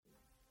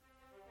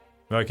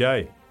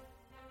Okay.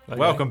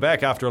 Welcome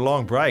back after a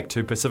long break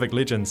to Pacific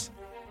Legends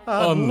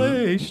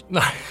Unleashed.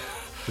 No,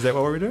 Is that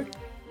what we're doing?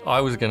 I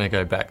was going to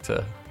go back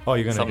to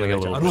You're going something to a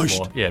little bit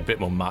Unleashed. more, a bit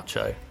more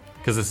macho,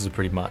 because this is a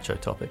pretty macho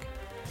topic.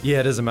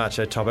 Yeah, it is a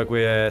macho topic.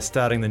 We're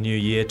starting the new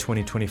year,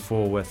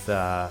 2024, with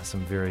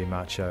some very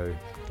macho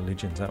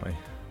legends, aren't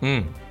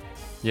we?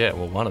 Yeah,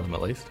 well, one of them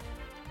at least.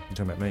 You're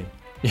talking about me.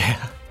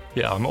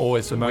 Yeah, I'm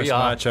always The most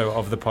macho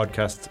of the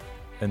podcast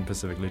in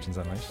Pacific Legends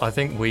Unleashed. I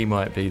think we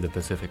might be the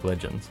Pacific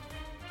Legends.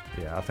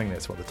 Yeah, I think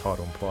that's what the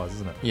title implies,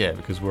 isn't it? Yeah,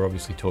 because we're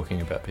obviously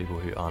talking about people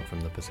who aren't from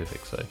the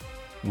Pacific, so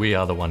we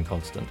are the one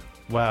constant.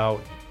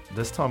 Well,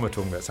 this time we're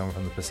talking about someone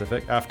from the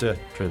Pacific. After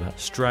True that.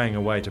 straying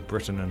away to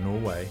Britain and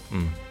Norway,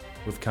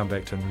 we've come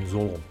back to New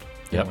Zealand,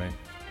 haven't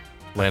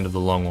we? Land of the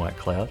long white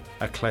cloud.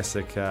 A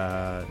classic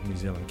New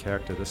Zealand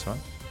character, this one.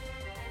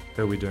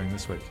 Who are we doing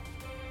this week?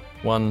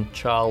 One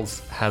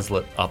Charles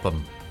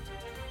Upham.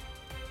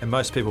 And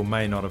most people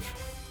may not have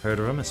heard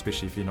of him,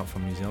 especially if you're not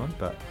from New Zealand,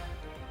 but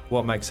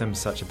what makes him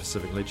such a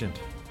Pacific legend?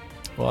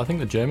 Well, I think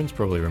the Germans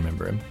probably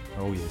remember him.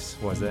 Oh yes,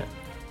 why is that?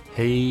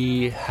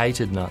 He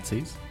hated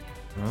Nazis,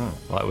 Oh,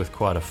 like with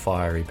quite a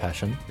fiery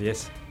passion.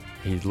 yes,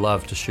 He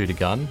loved to shoot a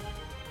gun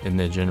in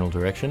their general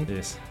direction.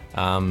 yes.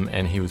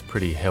 And he was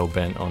pretty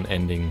hell-bent on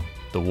ending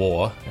the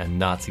war and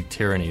Nazi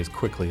tyranny as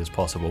quickly as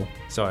possible.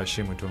 So I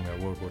assume we're talking about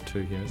World War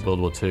II here, isn't it? World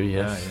War II,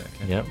 yes. Ah,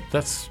 yeah, okay. Yep,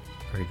 that's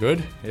very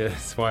good. Yeah,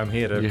 that's why I'm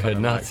here to You kind heard of,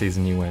 Nazis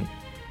and you went,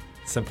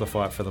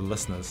 simplify it for the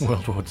listeners.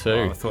 World War II.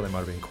 Oh, I thought they might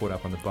have been caught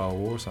up on the Boer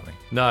War or something.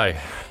 No,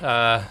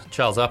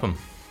 Charles Upham.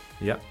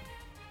 Yep.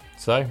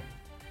 So,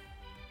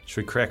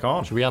 Should we crack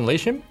on? should we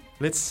unleash him?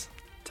 Let's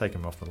take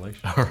him off the leash.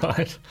 All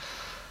right.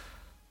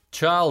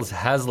 Charles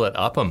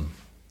Upham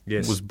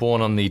Yes. was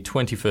born on the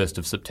 21st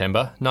of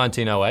September,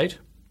 1908.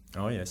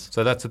 Oh, yes.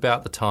 So that's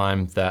about the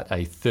time that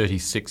a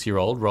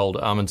 36-year-old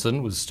Roald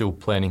Amundsen was still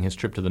planning his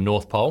trip to the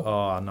North Pole.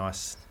 Oh,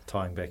 nice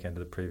tying back into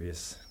the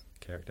previous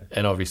character.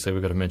 And obviously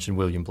we've got to mention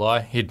William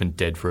Bligh. He'd been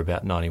dead for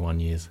about 91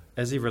 years.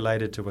 Is he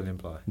related to William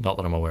Bligh? Not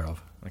that I'm aware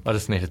of. Okay. I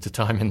just needed to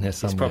time in there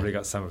somewhere. He's probably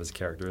got some of his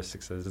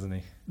characteristics, doesn't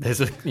he? There's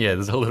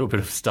a little bit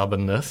of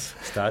stubbornness.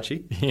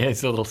 Starchy? Yeah,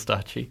 he's a little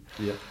starchy.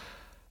 Yeah.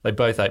 They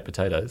both ate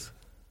potatoes.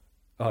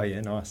 Oh,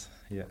 yeah, nice.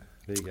 Yeah,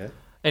 there you go.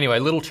 Anyway,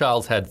 little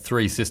Charles had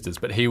 3 sisters,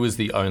 but he was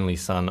the only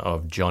son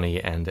of Johnny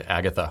and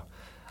Agatha.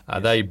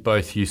 They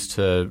both used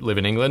to live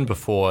in England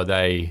before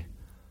they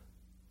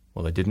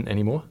didn't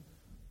anymore.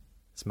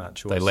 Smart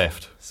choice. They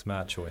left.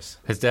 Smart choice.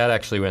 His dad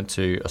actually went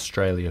to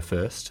Australia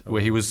first,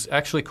 where he was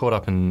actually caught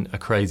up in a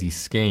crazy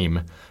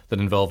scheme that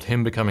involved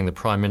him becoming the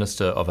Prime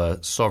Minister of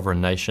a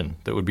sovereign nation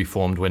that would be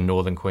formed when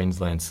Northern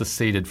Queensland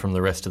seceded from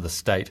the rest of the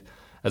state,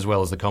 as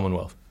well as the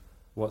Commonwealth.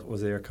 What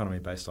was their economy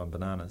based on?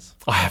 Bananas?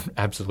 I have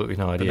absolutely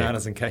no idea.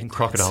 Bananas and cane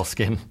Crocodile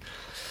skin.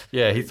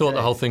 Yeah, he thought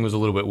the whole thing was a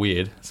little bit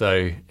weird,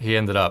 so he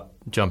ended up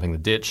jumping the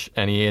ditch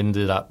and he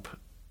ended up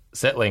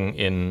settling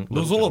in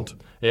New Zealand.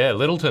 Yeah,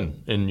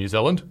 Littleton in New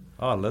Zealand.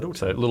 Oh, Littleton.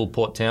 So a little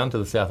port town to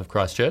the south of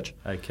Christchurch.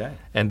 Okay.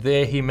 And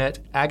there he met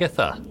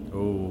Agatha.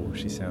 Oh,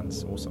 she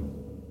sounds awesome.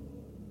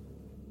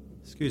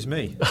 Excuse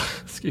me.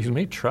 Excuse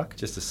me, truck.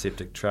 Just a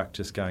septic truck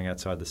just going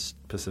outside the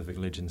Pacific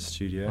Legends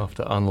studio. Off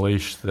to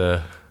unleash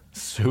the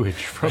sewage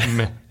from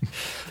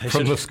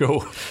the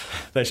school.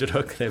 They should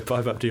hook their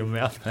pipe up to your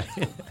mouth,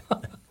 mate.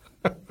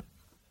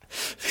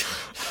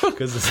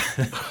 Because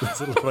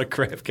there's a lot of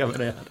crap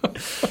coming out.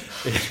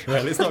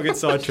 Anyway, let's not get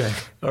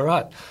sidetracked. All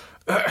right.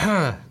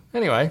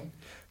 Anyway,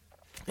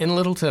 in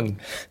Littleton,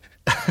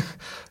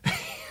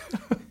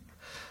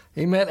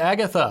 he met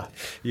Agatha,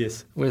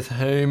 Yes. with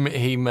whom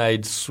he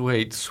made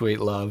sweet, sweet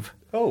love.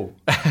 Oh,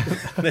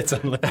 that's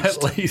unleashed.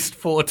 At least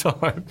 4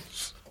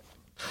 times.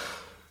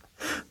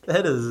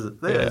 That is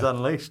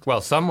unleashed.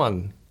 Well,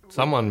 someone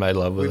made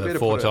love with her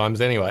 4 times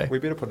anyway. We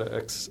better put an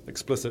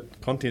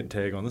explicit content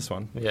tag on this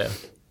one Yeah.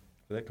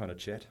 for that kind of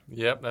chat.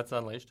 Yep, that's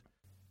unleashed.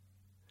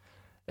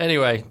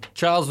 Anyway,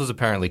 Charles was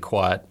apparently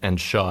quiet and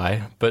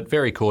shy, but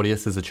very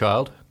courteous as a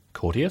child.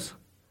 Courteous?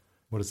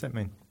 What does that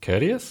mean?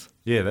 Courteous?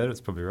 Yeah, that is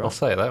probably right. I'll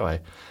say it that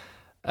way.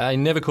 He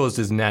never caused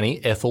his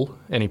nanny, Ethel,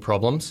 any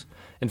problems.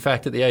 In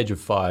fact, at the age of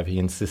 5, he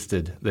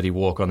insisted that he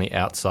walk on the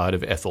outside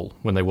of Ethel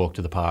when they walked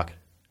to the park.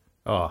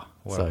 Oh,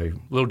 well. So,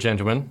 little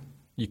gentleman,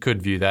 you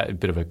could view that a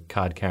bit of a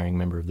card-carrying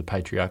member of the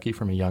patriarchy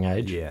from a young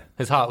age. Yeah.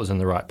 His heart was in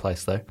the right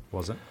place, though.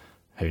 Was it?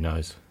 Who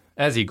knows?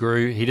 As he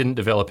grew, he didn't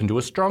develop into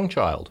a strong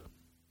child.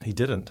 He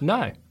didn't.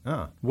 No.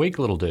 Oh. Weak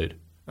little dude.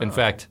 In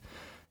fact,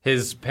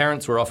 his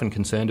parents were often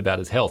concerned about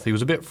his health. He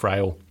was a bit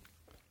frail,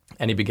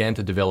 and he began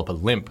to develop a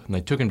limp, and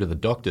they took him to the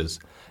doctors,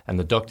 and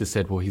the doctor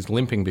said, well, he's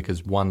limping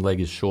because one leg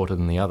is shorter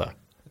than the other.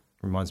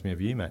 Reminds me of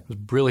you, mate. It was a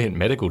brilliant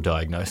medical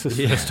diagnosis,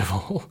 first of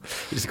all.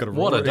 He just got a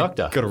What ruler. a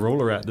doctor. Got a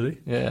ruler out, did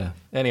he? Yeah.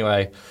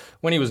 Anyway,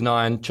 when he was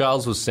 9,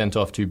 Charles was sent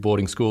off to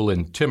boarding school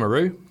in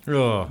Timaru,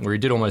 Oh. where he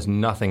did almost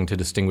nothing to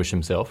distinguish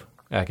himself,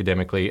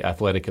 academically,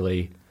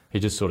 athletically. He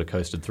just sort of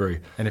coasted through.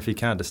 And if you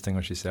can't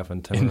distinguish yourself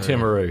in Timaru, In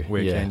Timaru.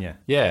 where yeah. can you?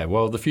 Yeah,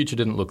 well, the future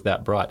didn't look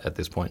that bright at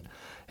this point.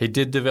 He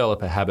did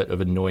develop a habit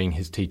of annoying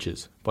his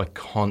teachers by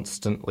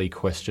constantly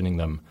questioning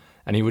them,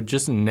 and he would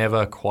just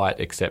never quite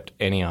accept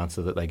any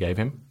answer that they gave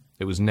him.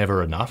 It was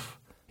never enough.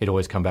 He'd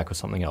always come back with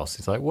something else.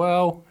 He's like,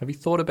 well, have you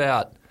thought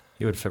about...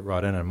 He would fit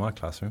right in my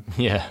classroom.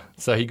 Yeah.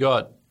 So he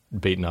got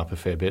beaten up a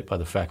fair bit by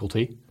the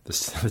faculty.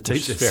 The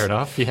teachers. Fair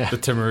enough, yeah. The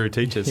Timaru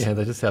teachers. Yeah,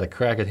 they just had a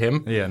crack at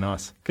him. Yeah,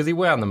 nice. Because he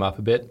wound them up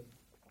a bit.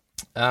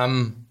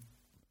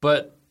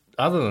 But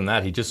other than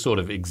that, he just sort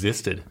of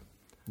existed.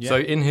 Yeah. So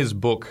in his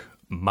book,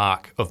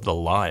 Mark of the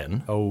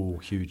Lion... Oh,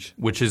 huge.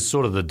 Which is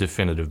sort of the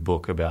definitive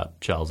book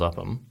about Charles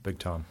Upham. Big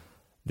time.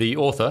 The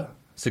author,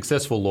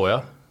 successful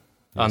lawyer,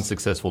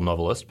 unsuccessful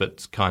novelist,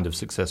 but kind of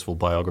successful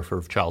biographer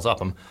of Charles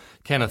Upham,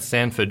 Kenneth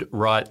Sanford,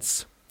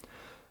 writes,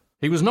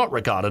 "He was not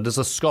regarded as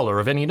a scholar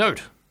of any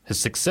note. His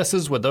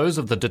successes were those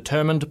of the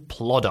determined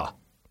plodder."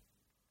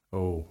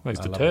 Oh, well, he's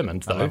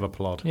determined, though. I love a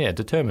plod. Yeah,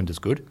 determined is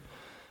good.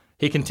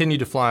 He continued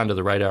to fly under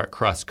the radar at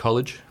Christ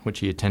College, which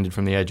he attended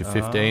from the age of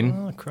 15.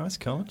 Oh, Christ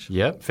College.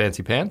 Yep,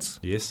 fancy pants.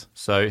 Yes.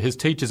 So his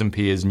teachers and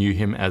peers knew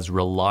him as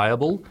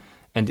reliable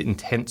and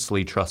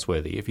intensely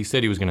trustworthy. If he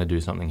said he was going to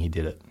do something, he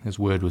did it. His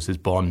word was his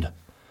bond.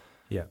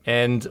 Yeah.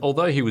 And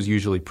although he was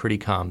usually pretty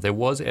calm, there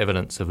was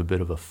evidence of a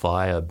bit of a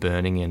fire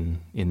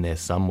burning in there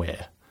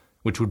somewhere,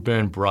 which would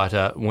burn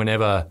brighter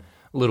whenever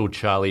little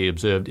Charlie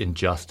observed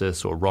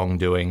injustice or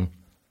wrongdoing.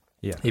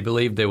 Yeah. He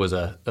believed there was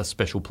a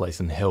special place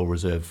in hell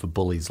reserved for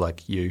bullies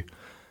like you.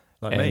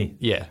 Like me?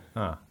 Yeah.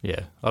 Ah. Yeah.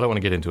 I don't want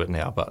to get into it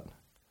now, but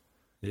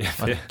yeah,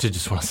 I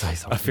just want to say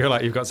something. I feel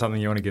like you've got something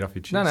you want to get off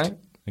your chest. No.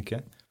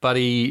 Okay. But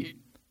he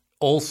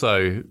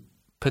also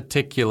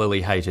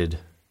particularly hated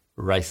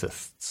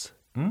racists.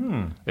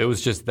 It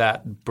was just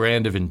that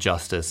brand of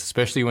injustice,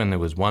 especially when there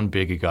was one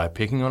bigger guy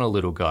picking on a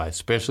little guy,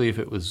 especially if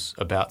it was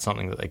about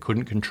something that they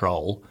couldn't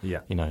control,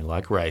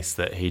 like race,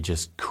 that he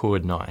just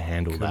could not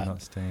handle that. Could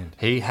not stand.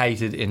 He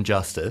hated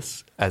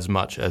injustice as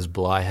much as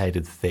Bly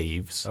hated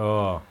thieves.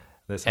 Oh,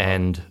 that's hard.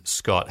 And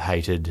Scott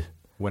hated...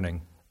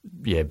 winning.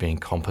 Yeah, being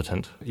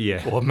competent.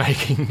 Yeah. Or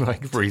making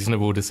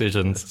reasonable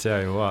decisions. Let's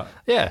tell you what.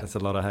 Yeah. That's a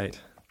lot of hate.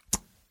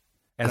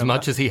 And as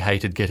much as he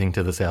hated getting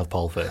to the South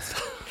Pole first.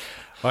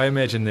 I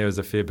imagine there was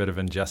a fair bit of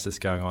injustice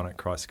going on at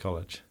Christ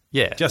College.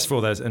 Yeah. Just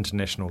for those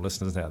international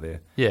listeners out there.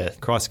 Yeah.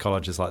 Christ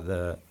College is like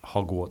the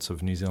Hogwarts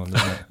of New Zealand,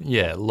 isn't it?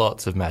 Yeah,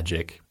 lots of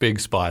magic,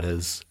 big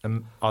spiders. I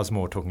was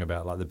more talking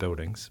about like the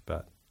buildings,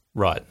 but...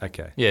 Right.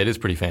 Okay. Yeah, it is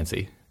pretty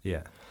fancy.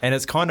 Yeah. And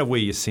it's kind of where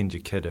you send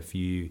your kid if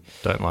you...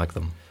 don't like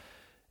them.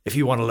 If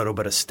you want a little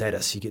bit of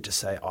status, you get to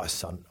say, I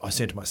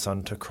sent my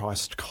son to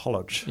Christ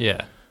College.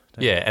 Yeah.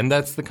 Yeah, and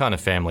that's the kind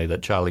of family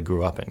that Charlie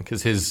grew up in,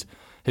 because his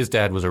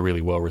dad was a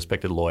really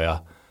well-respected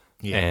lawyer,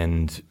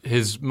 and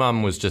his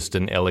mum was just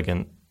an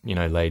elegant,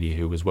 lady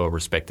who was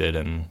well-respected,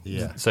 and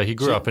so he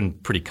grew up in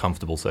pretty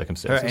comfortable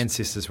circumstances. Her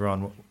ancestors were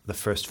on the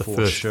first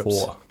ships.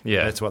 Four,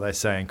 yeah. That's what they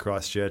say in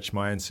Christchurch.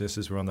 My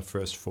ancestors were on the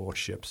first 4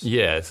 ships.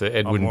 Yeah, so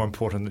Edward... I'm more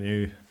important than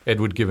you.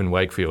 Edward Gibbon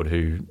Wakefield,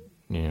 who...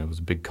 was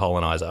a big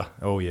coloniser.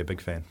 Oh, yeah,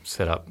 big fan.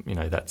 Set up,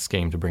 that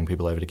scheme to bring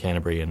people over to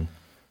Canterbury and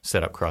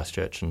set up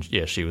Christchurch.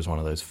 And, she was one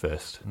of those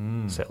first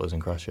settlers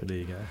in Christchurch. There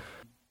you go.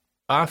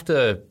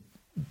 After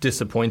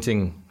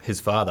disappointing his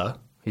father,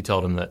 he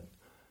told him that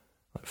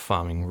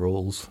farming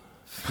rules,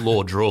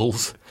 Lord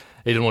rules.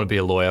 He didn't want to be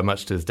a lawyer,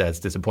 much to his dad's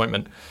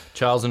disappointment.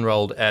 Charles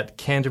enrolled at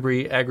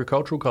Canterbury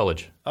Agricultural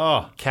College.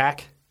 Oh.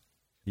 CAC.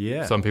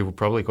 Yeah. Some people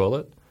probably call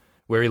it,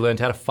 where he learned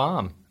how to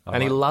farm.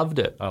 He loved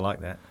it. I like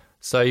that.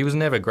 So he was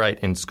never great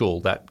in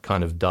school. That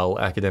kind of dull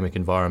academic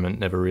environment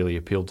never really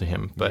appealed to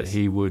him. But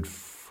he would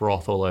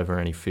froth all over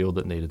any field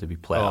that needed to be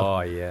ploughed.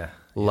 Oh, yeah.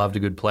 Loved a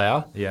good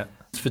plough. Yeah.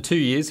 For 2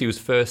 years, he was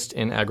first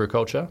in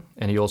agriculture,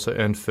 and he also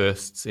earned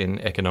firsts in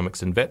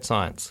economics and vet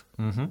science,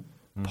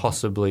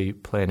 possibly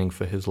planning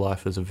for his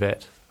life as a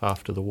vet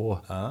after the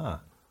war.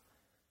 Ah.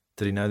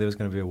 Did he know there was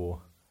going to be a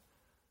war?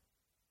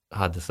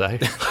 Hard to say.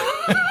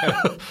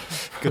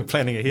 Good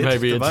planning ahead.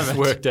 Maybe it just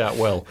worked out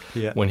well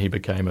Yeah. when he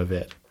became a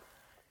vet.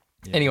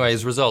 Yeah. Anyway,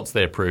 his results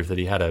there proved that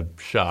he had a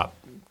sharp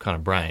kind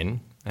of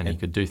brain and he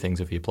could do things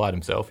if he applied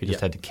himself. He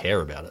just had to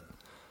care about it.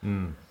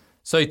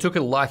 So he took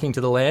a liking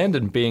to the land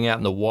and being out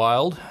in the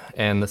wild,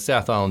 and the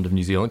South Island of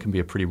New Zealand can be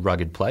a pretty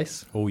rugged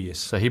place. Oh, yes.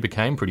 So he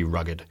became pretty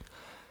rugged.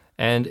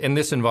 And in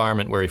this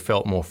environment where he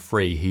felt more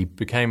free, he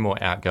became more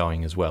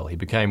outgoing as well. He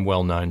became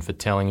well known for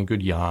telling a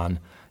good yarn.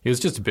 He was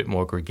just a bit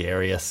more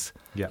gregarious.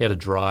 Yeah. He had a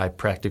dry,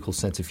 practical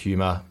sense of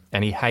humour,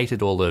 and he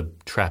hated all the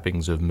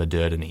trappings of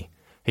modernity.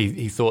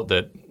 He thought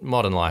that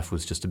modern life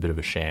was just a bit of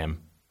a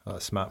sham. Like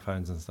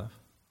smartphones and stuff?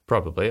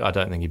 Probably. I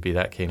don't think he'd be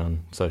that keen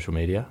on social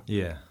media.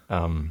 Yeah.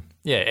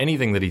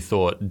 Anything that he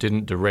thought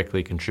didn't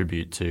directly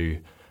contribute to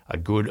a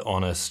good,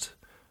 honest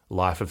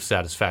life of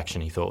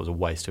satisfaction, he thought was a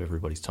waste of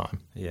everybody's time.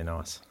 Yeah,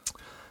 nice.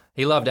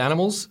 He loved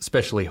animals,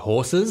 especially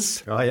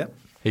horses. Oh, yeah.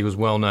 He was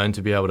well known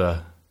to be able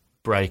to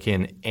break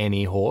in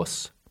any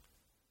horse,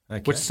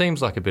 Okay. which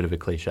seems like a bit of a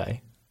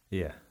cliche.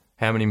 Yeah.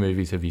 How many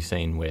movies have you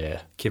seen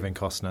where... Kevin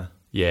Costner.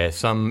 Yeah,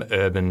 some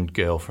urban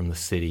girl from the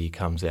city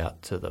comes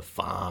out to the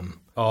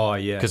farm Oh,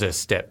 yeah. because her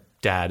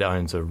stepdad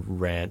owns a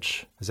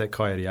ranch. Is that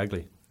Coyote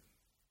Ugly?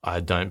 I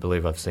don't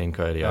believe I've seen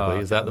Coyote Ugly.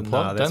 Is that the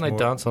plot? Don't they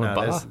dance on a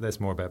bar? That's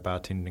more about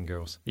bartending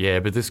girls. Yeah,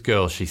 but this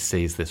girl, she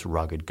sees this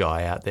rugged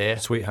guy out there.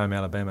 Sweet Home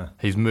Alabama.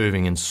 He's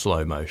moving in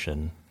slow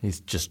motion.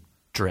 He's just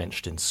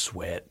drenched in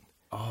sweat.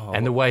 Oh.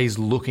 And the way he's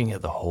looking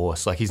at the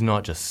horse, like he's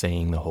not just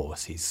seeing the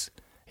horse, he's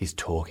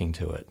talking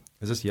to it.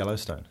 Is this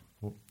Yellowstone?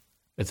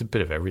 It's a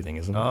bit of everything,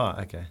 isn't it? Oh,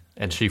 okay.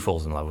 And she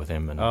falls in love with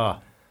him, and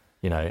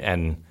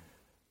and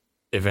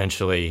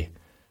eventually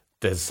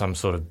there's some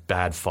sort of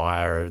bad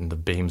fire and the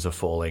beams are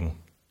falling,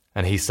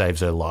 and he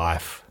saves her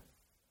life.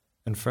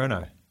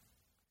 Inferno.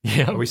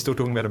 Yeah. Are we still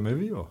talking about a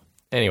movie or?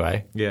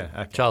 Anyway. Yeah.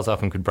 Okay. Charles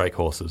Upham could break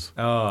horses.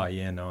 Oh,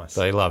 yeah, nice.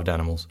 So he loved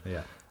animals.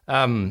 Yeah.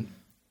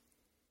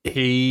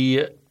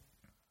 He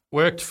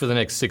worked for the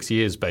next 6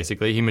 years,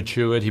 basically. He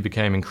matured. He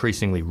became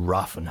increasingly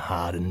rough and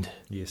hardened.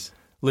 Yes.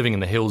 Living in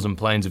the hills and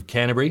plains of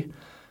Canterbury,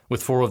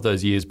 with 4 of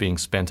those years being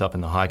spent up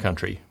in the high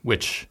country,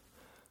 which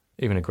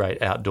even a great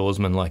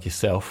outdoorsman like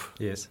yourself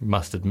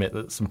must admit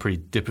that some pretty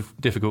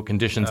difficult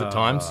conditions at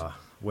times.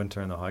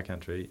 Winter in the high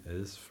country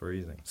is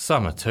freezing.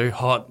 Summer too,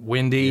 hot,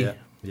 windy.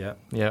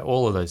 Yeah,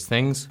 all of those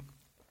things.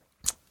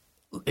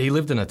 He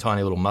lived in a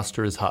tiny little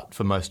musterer's hut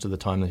for most of the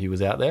time that he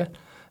was out there.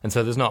 And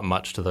so there's not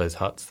much to those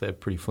huts. They're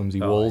pretty flimsy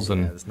walls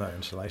and there's no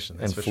insulation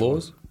and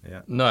floors. Sure.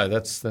 Yeah. No,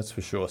 that's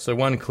for sure. So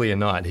one clear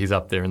night, he's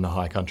up there in the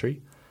high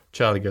country.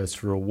 Charlie goes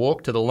for a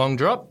walk to the long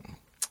drop,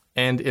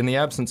 and in the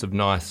absence of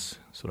nice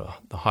sort of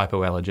the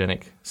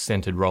hypoallergenic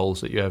scented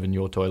rolls that you have in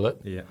your toilet,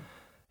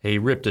 he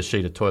ripped a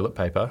sheet of toilet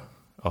paper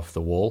off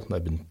the wall.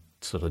 They've been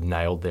sort of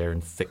nailed there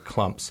in thick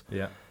clumps.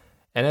 Yeah.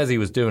 And as he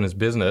was doing his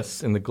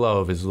business, in the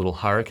glow of his little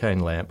hurricane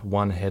lamp,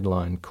 one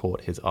headline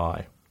caught his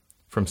eye.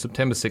 From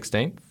September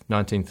 16th,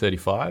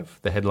 1935,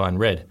 the headline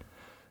read,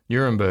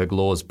 "Nuremberg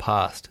laws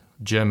passed.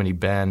 Germany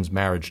bans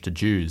marriage to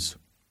Jews."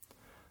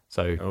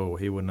 So,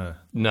 he wouldn't have.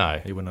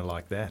 No, he wouldn't have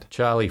liked that.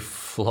 Charlie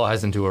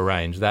flies into a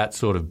range. That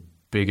sort of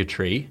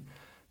bigotry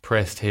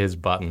pressed his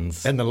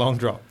buttons. In the long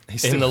drop.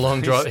 He's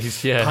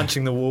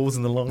punching the walls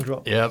in the long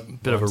drop. Yeah,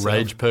 bit of a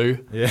rage poo.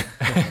 Yeah.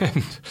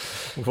 And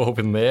we've all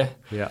been there.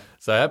 Yeah.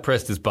 So that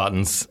pressed his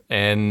buttons,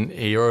 and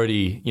he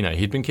already,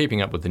 he'd been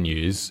keeping up with the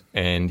news,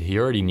 and he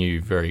already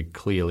knew very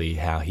clearly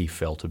how he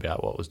felt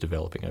about what was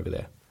developing over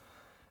there.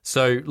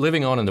 So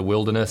living on in the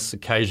wilderness,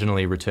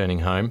 occasionally returning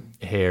home,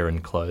 hair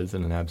and clothes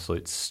in an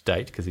absolute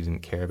state because he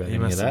didn't care about any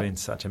of that. He must have been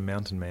such a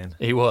mountain man.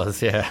 He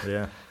was, yeah.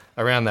 Yeah.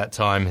 Around that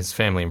time, his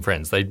family and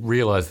friends, they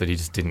realised that he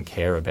just didn't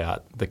care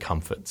about the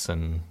comforts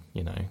and,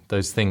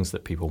 those things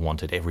that people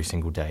wanted every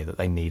single day that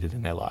they needed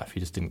in their life. He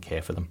just didn't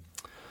care for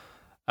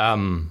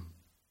them.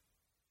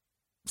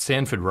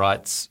 Sanford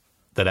writes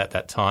that at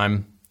that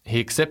time, he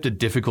accepted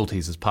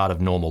difficulties as part of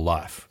normal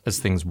life, as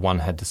things one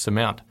had to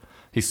surmount.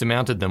 He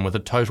surmounted them with a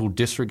total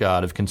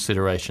disregard of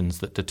considerations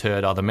that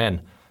deterred other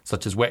men,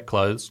 such as wet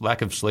clothes,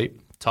 lack of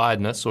sleep,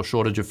 tiredness, or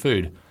shortage of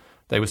food.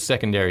 They were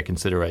secondary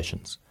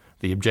considerations.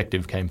 The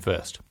objective came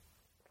first.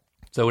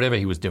 So whatever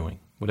he was doing,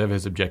 whatever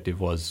his objective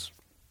was,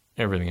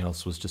 everything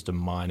else was just a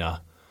minor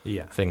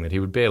thing that he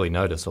would barely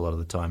notice a lot of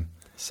the time.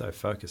 So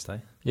focused, eh?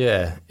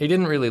 Yeah. He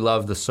didn't really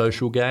love the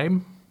social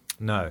game.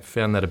 No.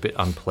 Found that a bit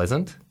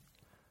unpleasant.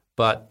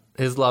 But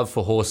his love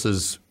for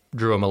horses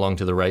drew him along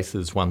to the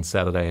races one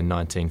Saturday in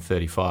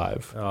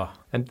 1935. Oh.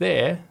 And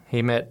there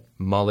he met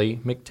Molly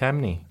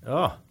McTamney.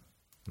 Oh,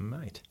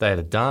 mate. They had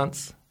a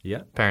dance.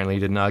 Yeah. Apparently he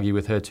didn't argue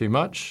with her too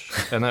much,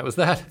 and that was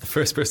that. The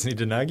first person he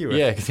didn't argue with.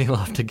 Yeah, because he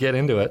loved to get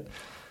into it.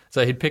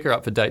 So he'd pick her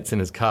up for dates in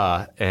his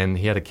car, and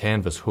he had a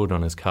canvas hood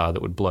on his car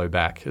that would blow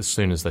back as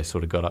soon as they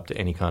sort of got up to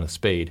any kind of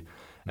speed.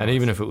 Nice. And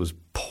even if it was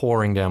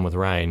pouring down with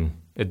rain,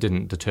 it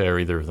didn't deter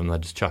either of them.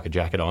 They'd just chuck a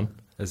jacket on.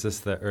 Is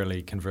this the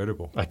early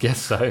convertible? I guess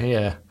so,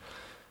 yeah.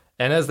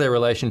 And as their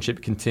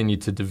relationship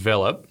continued to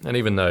develop, and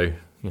even though,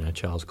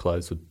 Charles'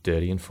 clothes were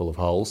dirty and full of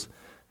holes,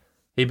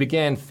 he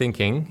began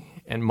thinking,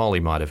 and Molly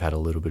might have had a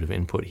little bit of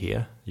input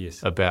here,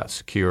 about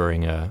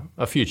securing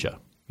a future,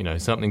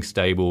 something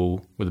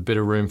stable with a bit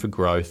of room for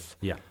growth.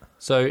 Yeah.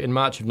 So in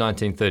March of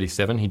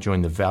 1937, he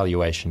joined the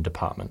valuation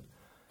department.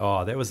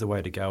 Oh, that was the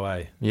way to go,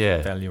 eh?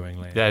 Yeah. Valuing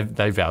land.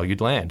 They valued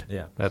land.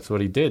 Yeah. That's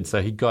what he did.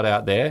 So he got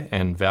out there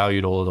and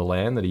valued all of the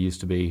land that he used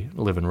to be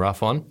living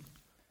rough on.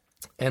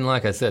 And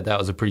like I said, that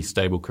was a pretty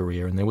stable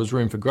career and there was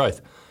room for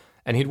growth.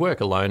 And he'd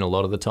work alone a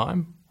lot of the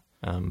time.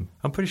 I'm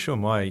pretty sure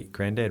my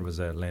granddad was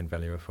a land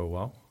valuer for a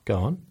while. Go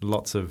on.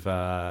 Lots of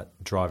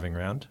driving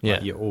around. Yeah.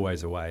 Like you're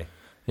always away.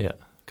 Yeah.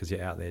 Because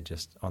you're out there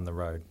just on the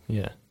road.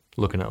 Yeah.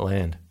 Looking at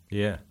land.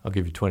 Yeah. I'll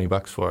give you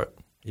 $20 for it.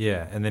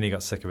 Yeah. And then he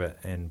got sick of it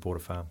and bought a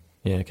farm.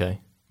 Yeah, okay.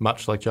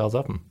 Much like Charles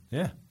Upham.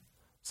 Yeah.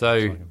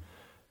 So,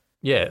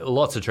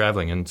 lots of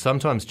travelling. And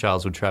sometimes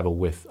Charles would travel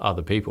with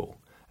other people.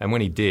 And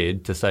when he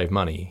did, to save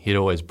money, he'd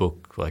always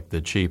book like the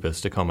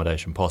cheapest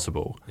accommodation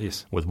possible.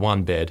 Yes. With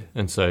one bed.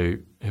 And so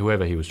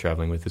whoever he was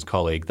travelling with, his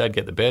colleague, they'd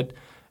get the bed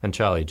and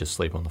Charlie'd just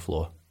sleep on the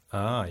floor.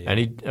 Ah, yeah. And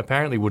he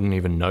apparently wouldn't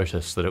even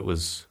notice that it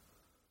was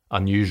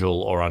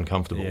unusual or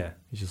uncomfortable. Yeah.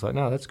 He's just like,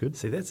 no, that's good.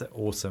 See, that's an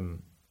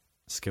awesome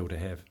skill to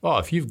have. Oh,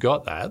 if you've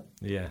got that,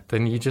 yeah,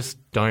 then you just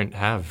don't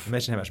have...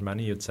 Imagine how much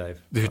money you'd save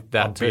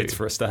that on too. beds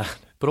for a start.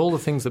 But all the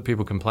things that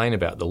people complain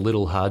about, the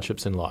little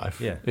hardships in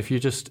life, if you're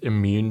just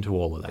immune to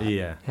all of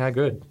that, how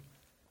good?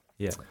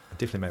 Yeah, it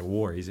definitely make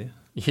war easier.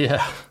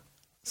 Yeah.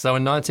 So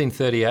in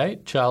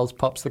 1938, Charles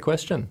pops the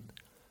question.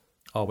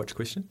 Oh, which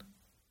question?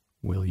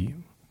 Will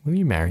you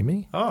marry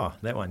me? Oh,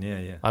 that one,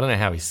 yeah. I don't know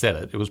how he said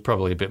it. It was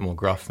probably a bit more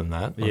gruff than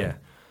that. Yeah.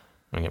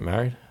 Want to get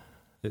married?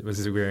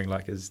 Was he wearing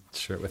like his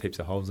shirt with heaps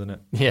of holes in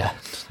it? Yeah.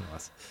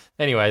 Nice.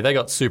 Anyway, they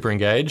got super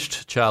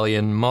engaged, Charlie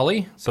and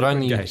Molly.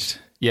 Engaged?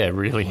 Yeah,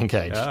 really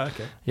engaged. Oh,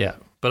 okay. Yeah,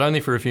 but only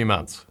for a few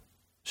months.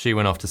 She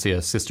went off to see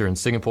her sister in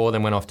Singapore,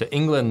 then went off to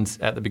England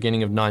at the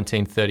beginning of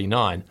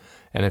 1939.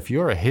 And if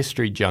you're a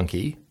history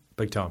junkie...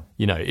 Big time.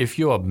 You know, if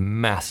you're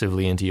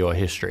massively into your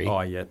history...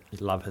 Oh, yeah, you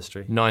love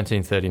history.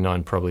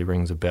 1939 probably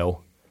rings a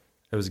bell.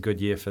 It was a good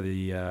year for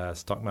the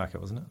stock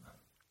market, wasn't it?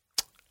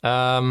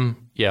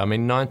 Yeah, I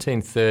mean,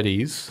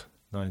 1930s,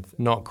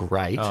 not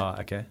great. Oh,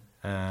 okay.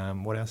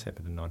 What else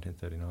happened in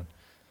 1939?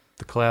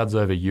 The clouds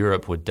over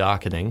Europe were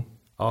darkening.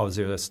 Oh, was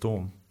there a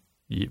storm?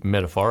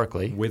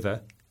 Metaphorically.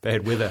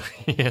 Bad weather.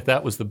 Yeah,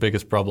 that was the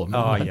biggest problem in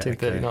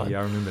 1939. Okay. Yeah,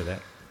 I remember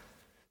that.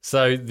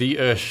 So the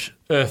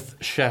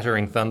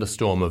earth-shattering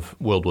thunderstorm of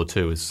World War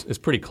II is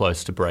pretty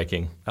close to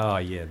breaking. Oh,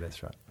 yeah,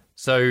 that's right.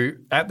 So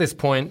at this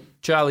point,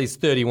 Charlie's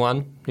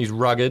 31. He's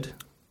rugged.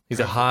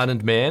 He's a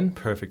hardened man.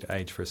 Perfect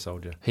age for a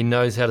soldier. He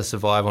knows how to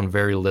survive on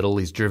very little.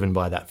 He's driven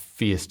by that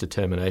fierce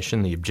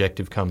determination. The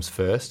objective comes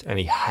first, and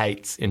he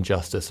hates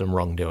injustice and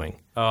wrongdoing.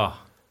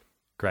 Oh,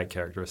 great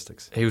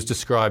characteristics. He was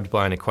described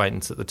by an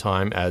acquaintance at the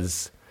time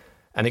as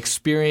an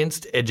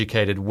experienced,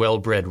 educated,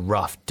 well-bred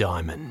rough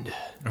diamond.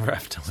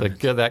 Rough diamond. So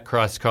get that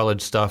Christ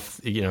College stuff,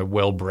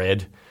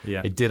 well-bred.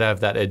 Yeah. He did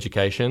have that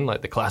education,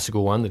 like the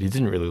classical one that he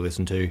didn't really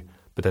listen to,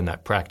 but then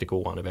that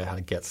practical one about how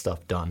to get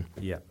stuff done.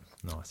 Yeah.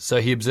 Nice. So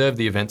he observed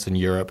the events in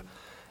Europe,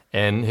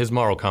 and his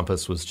moral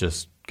compass was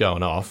just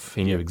going off.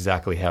 He knew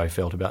exactly how he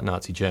felt about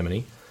Nazi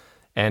Germany.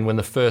 And when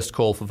the first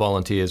call for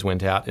volunteers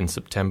went out in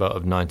September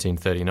of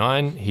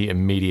 1939, he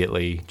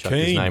immediately chucked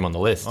his name on the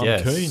list.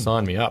 I'm keen.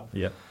 Sign me up.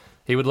 Yeah.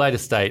 He would later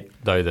state,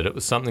 though, that it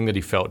was something that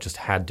he felt just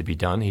had to be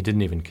done. He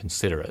didn't even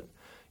consider it.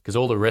 Because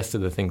all the rest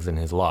of the things in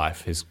his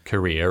life, his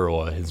career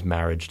or his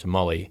marriage to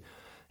Molly,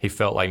 he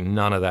felt like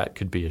none of that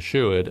could be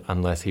assured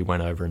unless he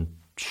went over and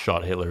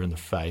shot Hitler in the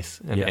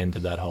face and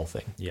ended that whole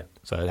thing. Yeah.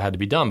 So it had to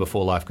be done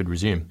before life could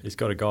resume. He's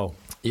got a goal.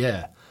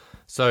 Yeah.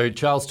 So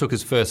Charles took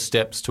his first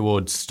steps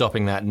towards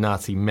stopping that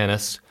Nazi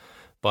menace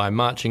by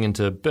marching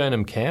into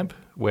Burnham Camp,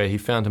 where he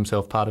found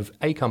himself part of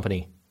A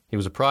Company. He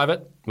was a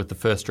private with the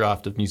first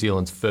draft of New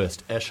Zealand's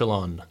first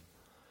echelon.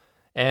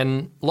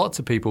 And lots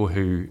of people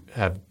who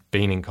have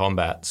been in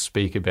combat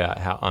speak about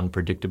how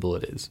unpredictable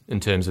it is in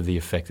terms of the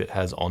effect it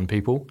has on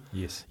people.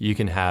 Yes. You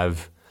can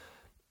have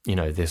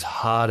this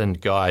hardened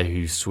guy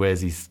who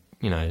swears he's,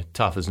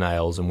 tough as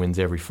nails and wins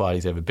every fight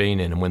he's ever been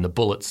in. And when the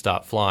bullets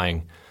start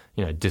flying,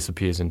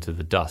 disappears into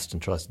the dust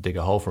and tries to dig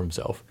a hole for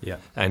himself. Yeah.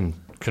 And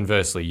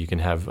conversely, you can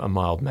have a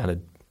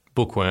mild-mannered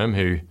bookworm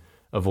who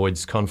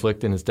avoids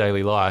conflict in his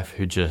daily life,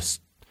 who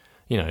just,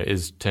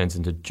 turns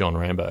into John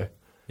Rambo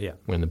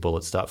when the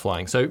bullets start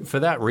flying. So for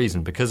that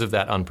reason, because of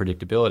that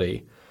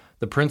unpredictability,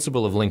 the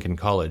principal of Lincoln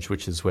College,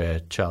 which is where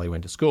Charlie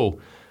went to school,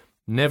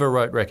 never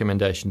wrote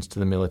recommendations to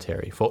the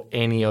military for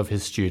any of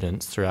his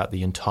students throughout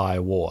the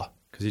entire war.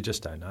 Because you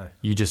just don't know.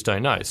 You just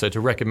don't know. So to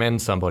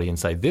recommend somebody and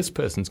say, this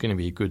person's going to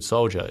be a good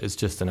soldier is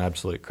just an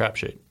absolute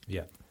crapshoot.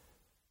 Yeah.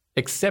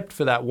 Except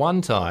for that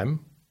one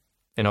time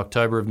in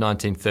October of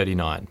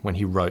 1939 when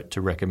he wrote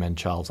to recommend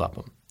Charles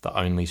Upham, the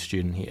only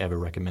student he ever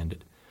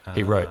recommended.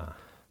 He wrote,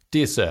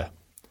 "Dear Sir,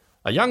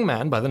 a young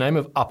man by the name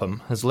of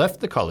Upham has left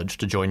the college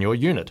to join your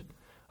unit.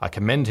 I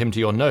commend him to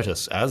your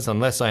notice, as,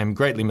 unless I am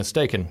greatly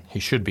mistaken, he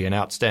should be an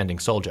outstanding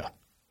soldier."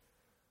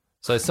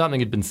 So something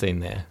had been seen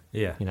there.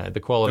 Yeah. The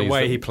qualities. The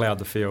way he ploughed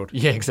the field.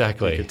 Yeah,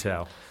 exactly. You could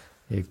tell.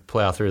 He'd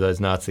plough through those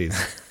Nazis.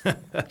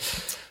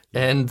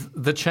 And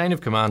the chain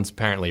of command's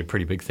apparently a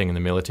pretty big thing in the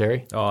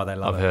military. Oh, they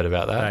love it. I've heard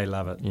about that. They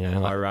love it. Like,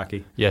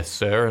 hierarchy. Yes,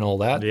 sir, and all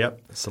that.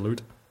 Yep.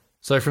 Salute.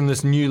 So from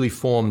this newly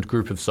formed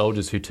group of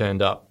soldiers who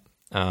turned up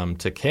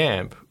to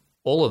camp,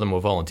 all of them were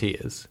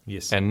volunteers.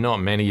 Yes. And not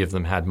many of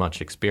them had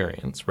much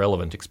experience,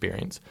 relevant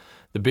experience.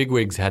 The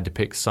bigwigs had to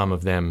pick some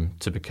of them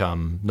to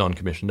become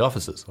non-commissioned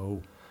officers.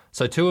 Oh.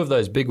 So two of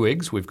those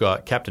bigwigs, we've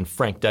got Captain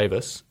Frank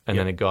Davis and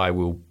then a guy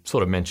we'll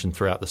sort of mention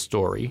throughout the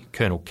story,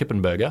 Colonel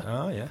Kippenberger.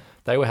 Oh, yeah.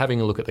 They were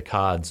having a look at the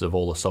cards of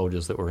all the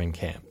soldiers that were in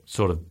camp,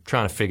 sort of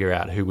trying to figure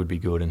out who would be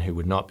good and who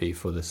would not be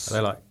for this Are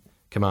they like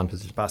command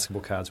position.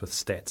 basketball cards with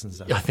stats and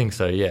stuff? I think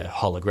so, yeah.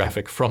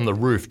 Holographic from the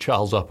roof,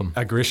 Charles Upham.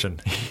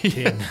 Aggression,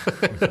 10.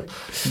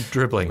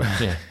 Dribbling,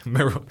 yeah.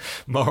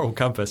 Moral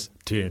compass,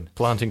 10.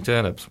 Planting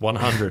turnips,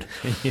 100.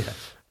 Yeah.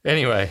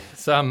 Anyway,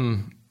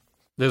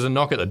 there's a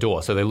knock at the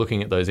door, so they're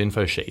looking at those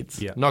info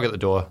sheets. Yeah. Knock at the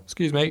door,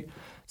 excuse me.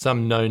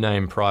 Some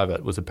no-name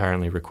private was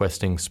apparently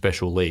requesting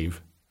special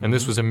leave. And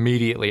this was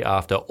immediately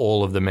after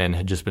all of the men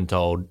had just been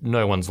told,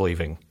 no one's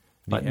leaving.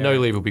 Like, no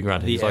leave will be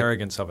granted. The He's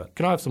arrogance of it.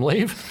 Can I have some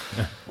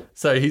leave?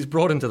 So he's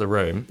brought into the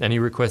room and he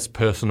requests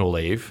personal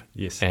leave.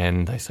 Yes.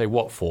 And they say,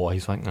 what for?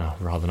 He's like, no,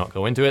 I'd rather not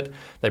go into it.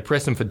 They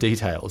press him for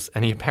details.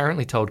 And he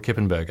apparently told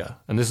Kippenberger,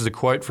 and this is a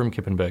quote from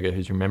Kippenberger,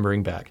 who's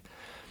remembering back.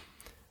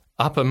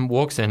 Upham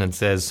walks in and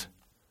says,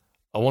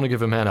 I want to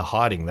give a man a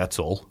hiding, that's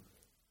all.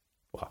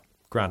 Well,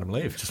 grant him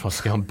leave. Just wants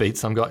to go and beat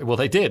some guy. Well,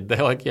 they did.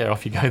 They're like, yeah,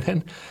 off you go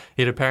then.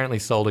 He'd apparently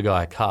sold a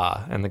guy a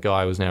car and the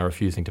guy was now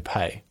refusing to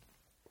pay.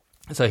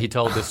 So he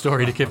told this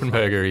story to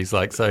Kippenberger. He's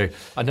like, so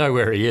I know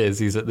where he is.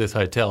 He's at this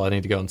hotel. I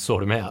need to go and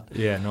sort him out.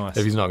 Yeah, nice.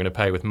 If he's not going to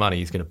pay with money,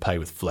 he's going to pay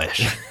with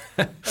flesh.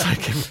 So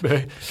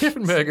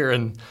Kippenberger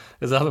and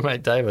his other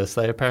mate Davis,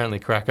 they apparently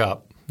crack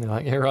up. They're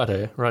like, yeah,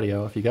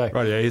 rightio, off you go.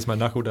 Rightio, here's my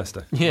knuckle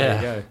duster.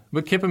 Yeah. There you go.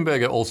 But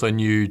Kippenberger also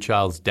knew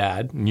Charles'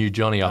 dad, knew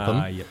Johnny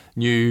Upham, Yep.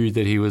 knew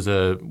that he was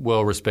a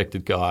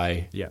well-respected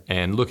guy. Yep.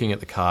 And looking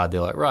at the card,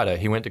 they're like, righto,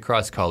 he went to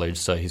Christ College,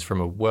 so he's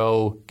from a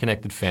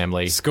well-connected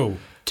family. School,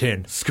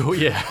 10. School,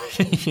 yeah.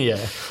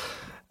 Yeah.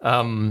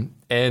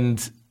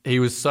 And he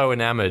was so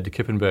enamoured,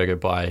 Kippenberger,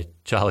 by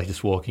Charlie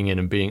just walking in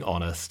and being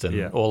honest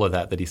and all of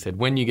that he said,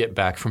 when you get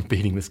back from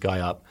beating this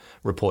guy up,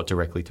 report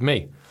directly to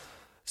me.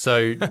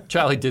 So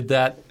Charlie did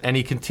that, and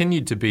he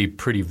continued to be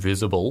pretty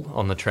visible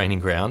on the training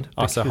ground.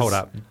 Oh, so hold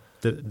up.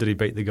 Did he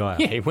beat the guy up?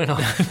 Yeah, he went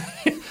on.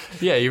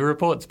 Yeah, he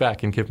reports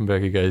back, and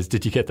Kippenberger goes,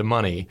 did you get the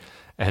money?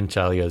 And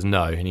Charlie goes,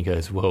 no. And he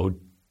goes, well,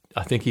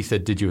 I think he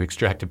said, did you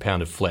extract a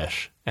pound of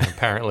flesh? And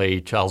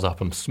apparently Charles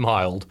Upham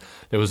smiled.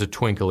 There was a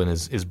twinkle in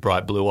his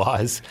bright blue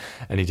eyes,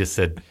 and he just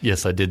said,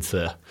 yes, I did,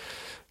 sir.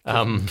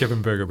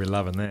 Kippenberger will be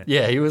loving that.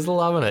 Yeah, he was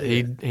loving it.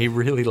 Yeah. He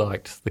really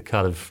liked the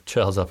cut of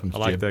Charles Upham's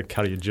jib. I like the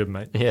cut of your jib,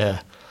 mate.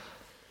 Yeah.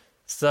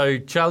 So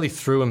Charlie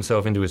threw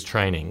himself into his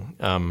training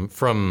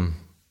from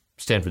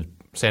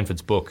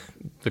Sanford's book.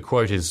 The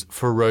quote is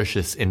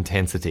ferocious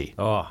intensity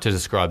to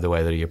describe the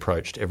way that he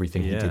approached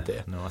everything he did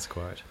there. Nice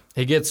quote.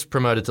 He gets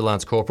promoted to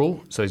Lance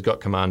Corporal, so he's got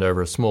command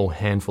over a small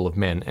handful of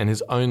men, and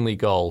his only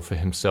goal for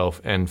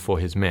himself and for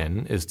his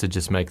men is to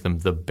just make them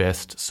the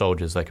best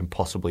soldiers they can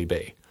possibly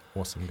be.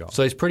 Awesome goal.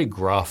 So he's pretty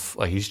gruff.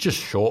 Like, he's just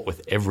short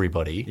with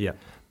everybody. Yeah.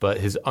 But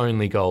his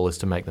only goal is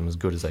to make them as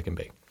good as they can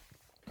be.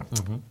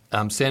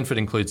 Mm-hmm. Sanford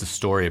includes a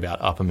story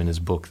about Upham in his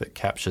book that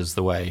captures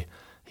the way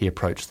he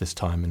approached this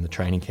time in the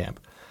training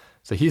camp.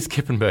 So here's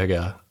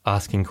Kippenberger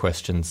asking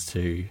questions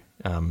to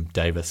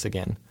Davis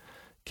again.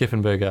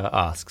 Kippenberger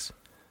asks,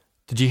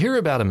 did you hear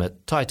about him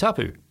at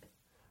Taitapu?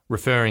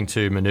 Referring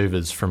to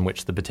manoeuvres from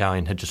which the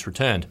battalion had just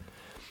returned.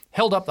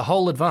 Held up the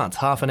whole advance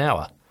half an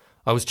hour.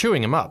 I was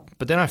chewing him up,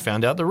 but then I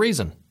found out the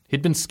reason.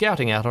 He'd been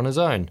scouting out on his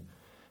own.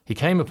 He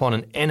came upon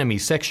an enemy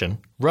section,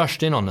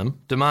 rushed in on them,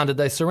 demanded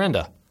they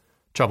surrender.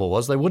 Trouble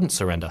was, they wouldn't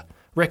surrender.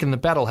 Reckoned the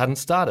battle hadn't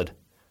started.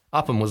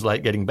 Upham was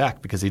late getting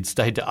back because he'd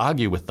stayed to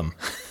argue with them.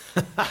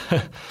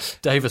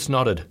 Davis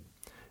nodded.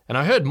 And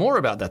I heard more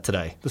about that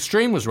today. The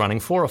stream was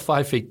running 4 or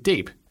 5 feet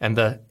deep, and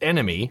the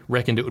enemy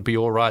reckoned it would be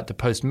all right to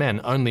post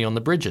men only on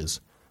the bridges.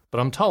 But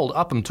I'm told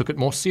Upham took it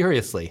more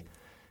seriously.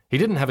 He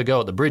didn't have a go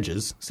at the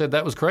bridges, said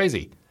that was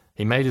crazy.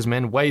 He made his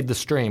men wade the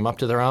stream up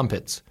to their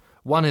armpits.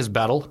 Won his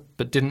battle,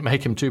 but didn't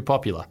make him too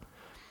popular.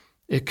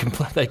 They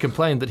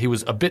complained that he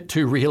was a bit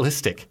too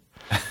realistic.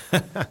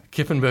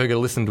 Kippenberger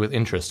listened with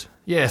interest.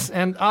 Yes,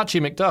 and Archie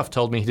McDuff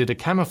told me he did a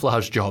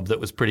camouflage job that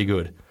was pretty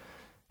good.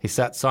 He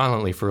sat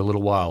silently for a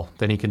little while.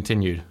 Then he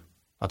continued.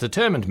 A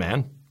determined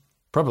man.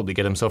 Probably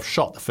get himself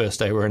shot the first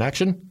day we're in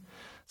action.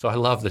 So I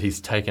love that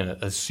he's taken it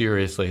as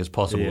seriously as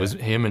possible.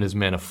 Yeah. Him and his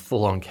men are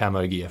full-on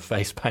camo gear,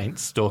 face paint,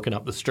 stalking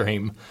up the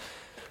stream.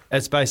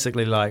 It's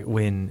basically like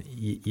when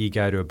you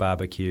go to a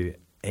barbecue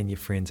and your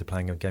friends are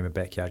playing a game of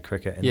backyard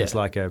cricket and there's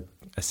like a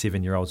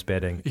 7-year-old's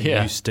batting and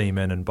you steam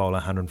in and bowl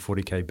a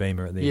 140k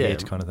beamer at their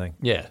head kind of thing.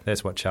 Yeah.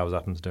 That's what Charles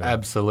Upham's doing.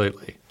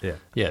 Absolutely. Yeah.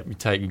 Yeah, you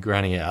take your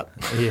granny out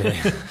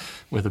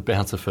with a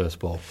bouncer first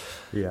ball.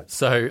 Yeah.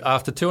 So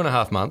after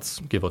 2.5 months,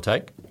 give or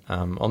take,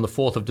 on the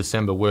 4th of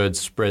December, word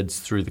spreads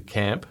through the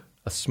camp.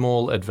 A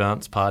small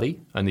advance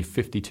party, only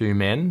 52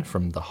 men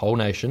from the whole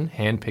nation,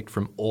 handpicked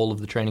from all of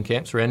the training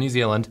camps around New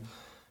Zealand,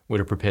 were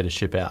to prepare to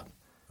ship out.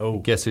 Oh.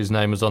 Guess whose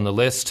name was on the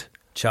list?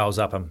 Charles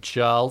Upham.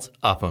 Charles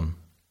Upham.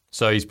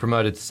 So he's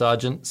promoted to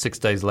sergeant. 6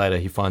 days later,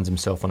 he finds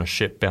himself on a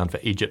ship bound for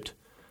Egypt.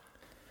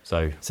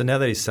 So now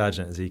that he's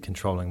sergeant, is he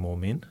controlling more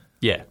men?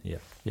 Yeah. Yeah.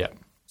 Yeah.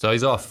 So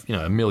he's off,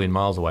 a million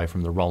miles away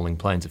from the rolling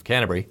plains of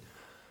Canterbury.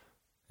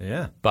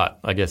 Yeah. But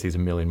I guess he's a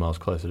million miles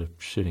closer to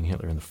shooting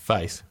Hitler in the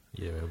face.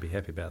 Yeah, he'll be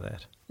happy about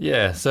that.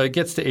 Yeah, so he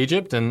gets to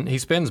Egypt and he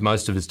spends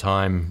most of his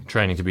time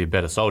training to be a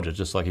better soldier,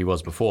 just like he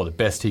was before, the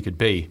best he could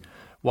be,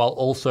 while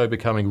also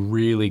becoming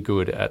really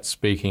good at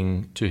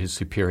speaking to his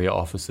superior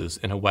officers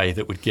in a way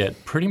that would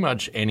get pretty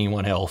much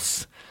anyone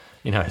else,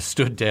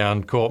 stood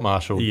down,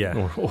 court-martialed.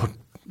 Yeah. Or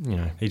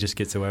He just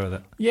gets away with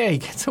it. Yeah, he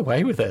gets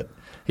away with it.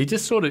 He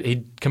just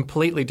he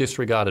completely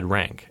disregarded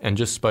rank and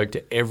just spoke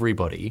to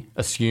everybody,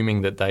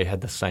 assuming that they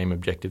had the same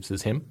objectives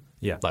as him.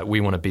 Yeah. Like, we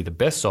want to be the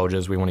best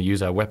soldiers, we want to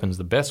use our weapons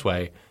the best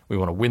way, we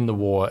want to win the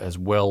war as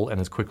well and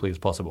as quickly as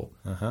possible.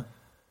 Uh-huh.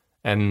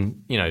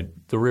 And,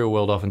 the real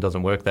world often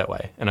doesn't work that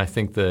way. And I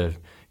think the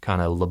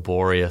kind of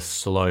laborious,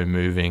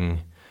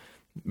 slow-moving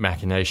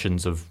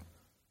machinations of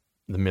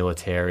the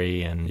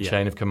military and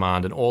chain of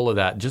command and all of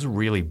that just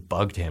really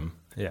bugged him.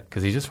 Yeah.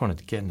 Because he just wanted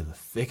to get into the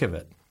thick of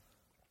it.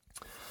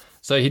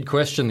 So he'd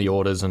question the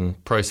orders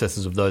and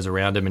processes of those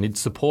around him, and he'd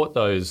support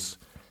those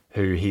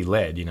who he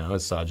led,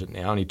 as sergeant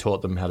now, and he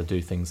taught them how to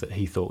do things that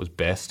he thought was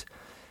best.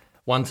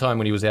 One time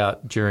when he was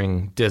out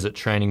during desert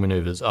training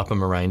manoeuvres,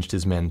 Upham arranged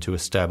his men to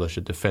establish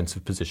a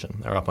defensive position.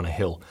 They're up on a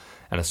hill,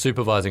 and a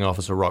supervising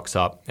officer rocks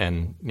up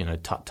and,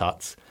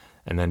 tut-tuts,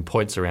 and then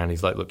points around.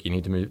 He's like, look, you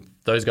need to move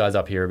those guys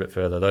up here a bit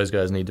further. Those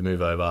guys need to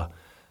move over.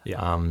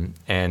 Yeah.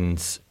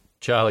 And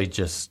Charlie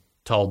just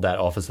told that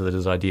officer that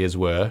his ideas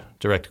were,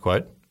 direct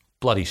quote,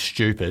 bloody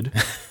stupid.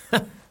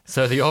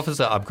 So the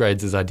officer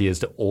upgrades his ideas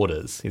to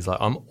orders. He's like,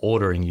 I'm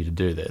ordering you to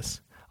do this.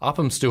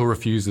 Upham still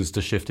refuses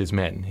to shift his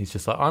men. He's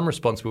just like, I'm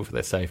responsible for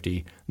their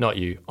safety, not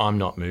you. I'm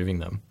not moving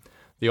them.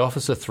 The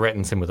officer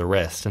threatens him with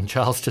arrest, and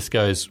Charles just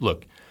goes,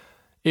 look,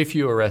 if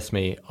you arrest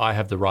me, I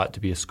have the right to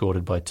be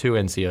escorted by 2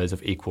 NCOs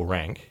of equal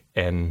rank.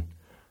 And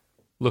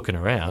looking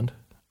around,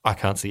 I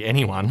can't see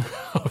anyone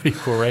of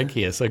equal rank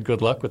here, so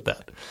good luck with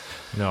that.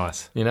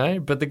 Nice.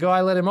 But the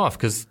guy let him off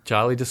because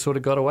Charlie just sort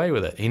of got away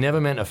with it. He never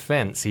meant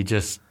offence. He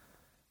just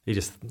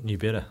knew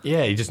better.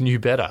 Yeah, he just knew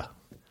better.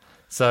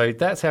 So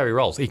that's how he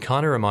rolls. He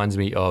kind of reminds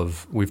me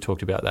of, we've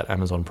talked about that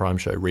Amazon Prime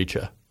show,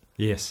 Reacher.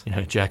 Yes.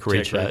 Jack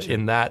Reacher.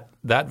 In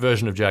that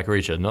version of Jack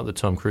Reacher, not the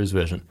Tom Cruise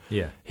version.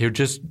 Yeah. He'll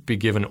just be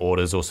given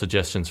orders or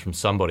suggestions from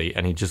somebody,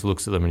 and he just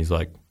looks at them and he's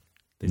like,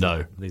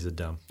 no. These are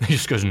dumb. He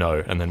just goes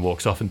no, and then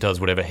walks off and does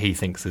whatever he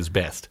thinks is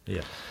best.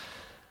 Yeah.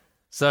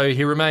 So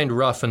he remained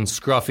rough and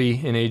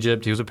scruffy in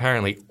Egypt. He was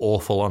apparently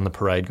awful on the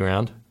parade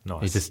ground.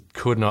 Nice. He just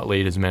could not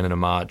lead his men in a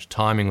march.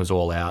 Timing was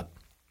all out.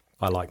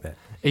 I like that.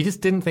 He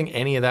just didn't think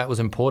any of that was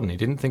important. He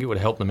didn't think it would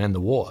help them end the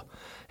war.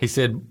 He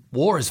said,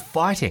 war is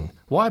fighting.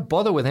 Why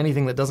bother with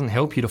anything that doesn't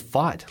help you to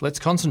fight? Let's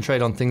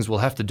concentrate on things we'll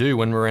have to do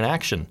when we're in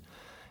action.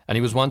 And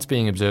he was once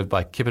being observed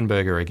by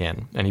Kippenberger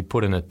again, and he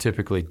put in a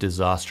typically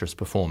disastrous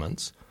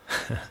performance.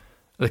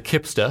 The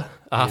Kipster,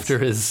 after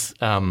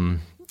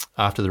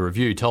the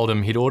review, told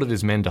him he'd ordered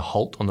his men to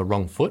halt on the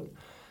wrong foot.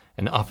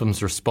 And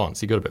Upham's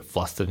response, he got a bit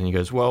flustered and he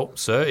goes, well,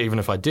 sir, even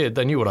if I did,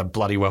 they knew what I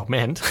bloody well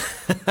meant.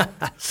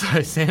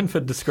 So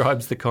Sanford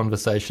describes the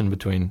conversation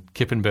between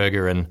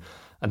Kippenberger and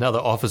another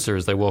officer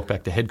as they walk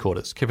back to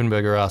headquarters.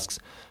 Kippenberger asks,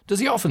 does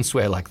he often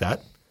swear like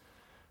that?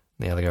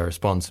 The other guy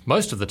responds,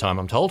 most of the time,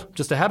 I'm told.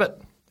 Just a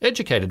habit.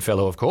 Educated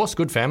fellow, of course.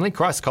 Good family.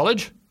 Christ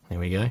College. There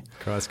we go.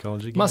 Christ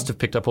College again. Must have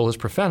picked up all his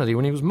profanity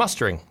when he was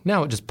mustering.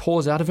 Now it just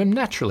pours out of him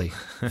naturally.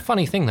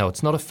 Funny thing, though,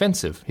 it's not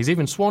offensive. He's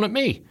even sworn at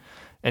me.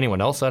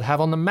 Anyone else I'd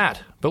have on the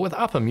mat. But with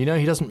Upham, he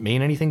doesn't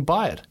mean anything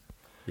by it.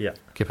 Yeah.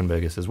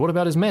 Kippenberger says, what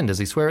about his men? Does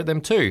he swear at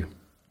them too?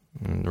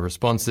 And the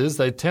response is,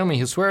 they tell me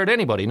he'll swear at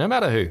anybody, no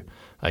matter who.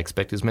 I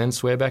expect his men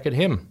swear back at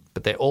him,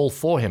 but they're all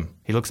for him.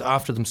 He looks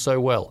after them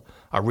so well.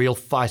 A real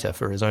fighter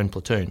for his own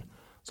platoon.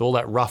 So all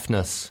that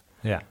roughness,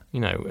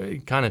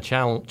 kind of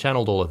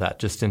channeled all of that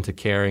just into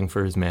caring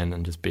for his men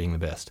and just being the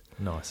best.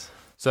 Nice.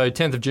 So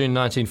 10th of June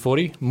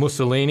 1940,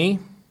 Mussolini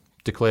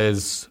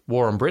declares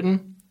war on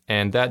Britain,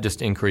 and that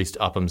just increased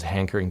Upham's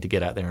hankering to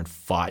get out there and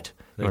fight.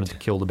 He wanted to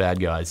kill the bad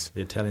guys.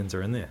 The Italians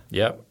are in there.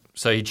 Yep.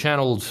 So he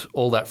channeled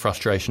all that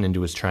frustration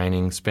into his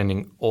training,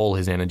 spending all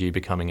his energy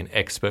becoming an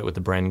expert with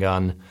the Bren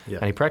gun,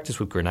 and he practiced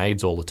with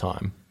grenades all the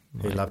time.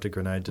 He loved a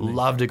grenade, didn't he?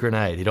 Loved a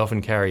grenade. He'd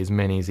often carry as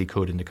many as he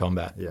could into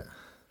combat. Yeah.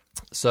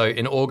 So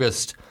in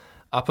August,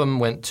 Upham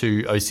went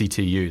to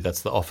OCTU,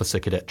 that's the Officer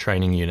Cadet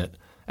Training Unit,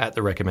 at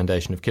the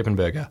recommendation of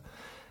Kippenberger.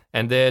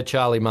 And there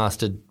Charlie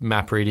mastered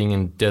map reading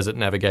and desert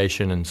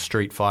navigation and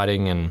street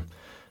fighting and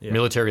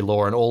military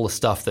law and all the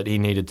stuff that he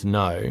needed to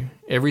know.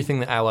 Everything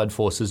the Allied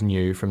forces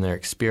knew from their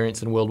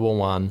experience in World War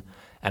I,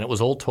 and it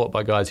was all taught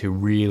by guys who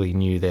really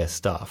knew their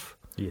stuff.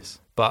 Yes.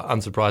 But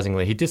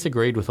unsurprisingly, he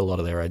disagreed with a lot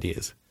of their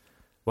ideas.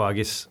 Well, I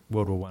guess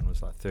World War I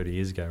was like 30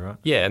 years ago, right?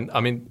 Yeah, and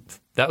I mean,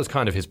 that was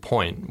kind of his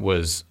point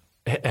was,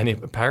 and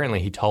apparently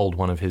he told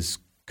one of his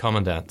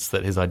commandants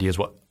that his ideas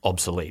were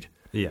obsolete.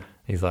 Yeah.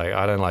 He's like,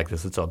 I don't like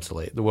this, it's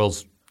obsolete. The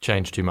world's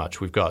changed too much.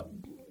 We've got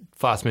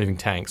fast-moving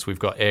tanks. We've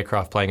got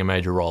aircraft playing a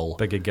major role.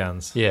 Bigger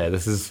guns. Yeah,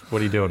 this is,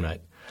 what are you doing,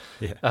 mate?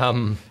 Yeah.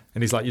 And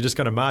he's like, you're just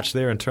going to march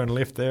there and turn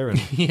left there and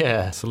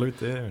salute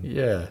there. And...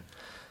 Yeah.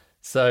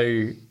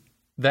 So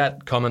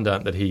that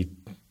commandant that he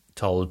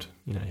told,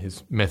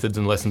 his methods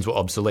and lessons were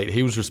obsolete,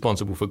 he was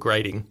responsible for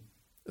grading.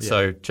 Yeah.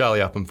 So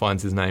Charlie Upham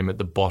finds his name at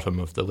the bottom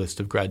of the list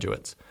of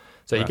graduates.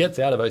 So he gets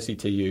out of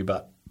OCTU,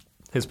 but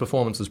his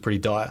performance was pretty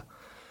dire.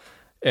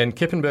 And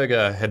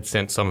Kippenberger had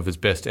sent some of his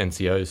best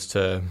NCOs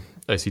to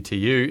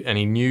OCTU, and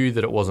he knew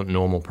that it wasn't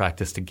normal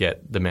practice to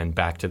get the men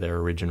back to their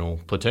original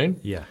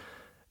platoon,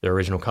 their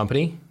original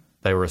company.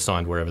 They were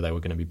assigned wherever they were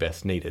going to be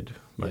best needed,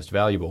 most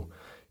valuable.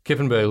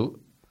 Kippenberger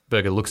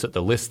looks at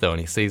the list, though, and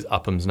he sees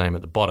Upham's name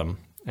at the bottom,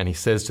 and he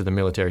says to the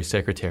military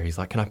secretary, he's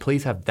like, can I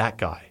please have that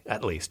guy,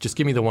 at least? Just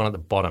give me the one at the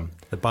bottom.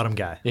 The bottom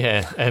guy.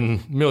 Yeah,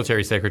 and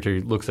military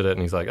secretary looks at it,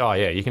 and he's like, oh,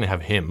 yeah, you can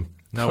have him.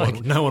 No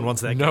one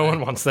wants that guy. No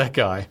one wants that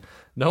guy.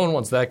 No one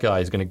wants that guy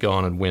who's going to go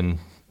on and win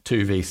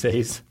 2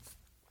 VCs.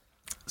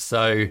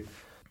 So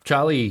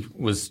Charlie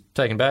was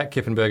taken back.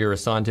 Kippenberger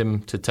assigned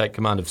him to take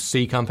command of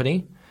C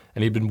Company,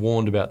 and he'd been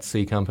warned about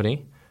C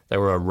Company. They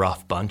were a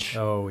rough bunch.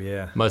 Oh,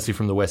 yeah. Mostly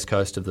from the west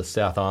coast of the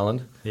South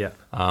Island. Yeah.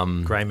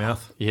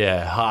 Greymouth.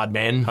 Yeah, hard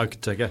men.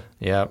 Hokitika.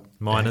 Yeah.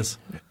 Miners.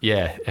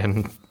 Yeah,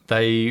 and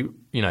they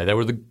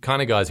were the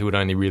kind of guys who would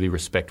only really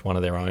respect one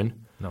of their own.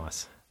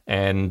 Nice.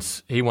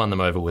 And he won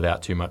them over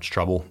without too much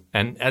trouble.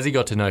 And as he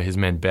got to know his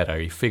men better,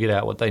 he figured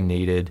out what they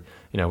needed,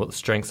 what the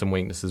strengths and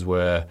weaknesses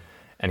were,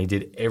 and he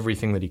did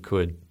everything that he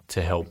could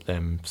to help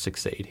them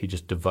succeed. He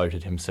just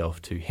devoted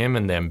himself to him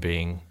and them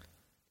being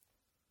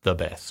the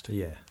best.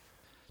 Yeah.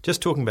 Just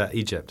talking about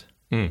Egypt,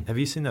 have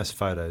you seen those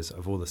photos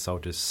of all the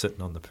soldiers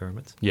sitting on the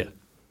pyramids? Yeah.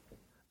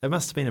 It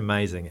must have been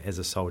amazing as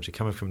a soldier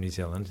coming from New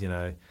Zealand,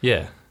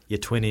 Yeah. You're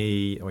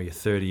 20 or you're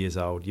 30 years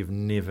old, you've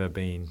never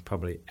been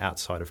probably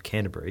outside of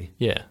Canterbury.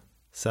 Yeah.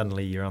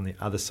 Suddenly you're on the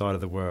other side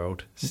of the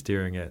world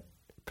staring at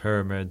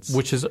pyramids.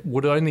 Which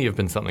would only have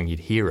been something you'd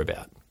hear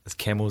about. There's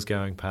camels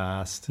going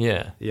past.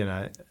 Yeah.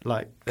 It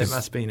must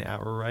have been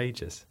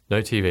outrageous.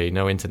 No TV,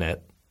 no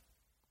internet.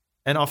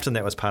 And often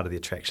that was part of the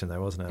attraction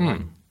though, wasn't it?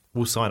 Like,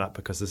 we'll sign up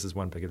because this is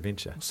one big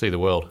adventure. See the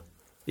world.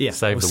 Yeah.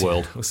 Save the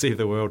world. We'll see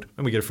the world.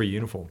 And we get a free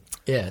uniform.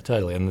 Yeah,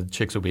 totally. And the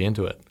chicks will be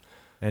into it.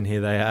 And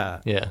here they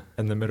are. Yeah.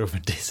 In the middle of a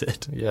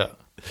desert. Yeah.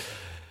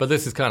 But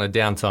this is kind of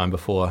downtime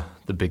before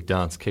the big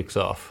dance kicks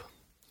off.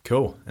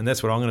 Cool. And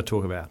that's what I'm going to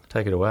talk about.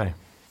 Take it away.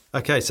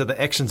 Okay, so the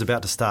action's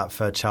about to start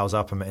for Charles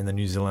Upham and the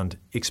New Zealand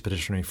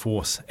Expeditionary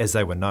Force, as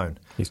they were known.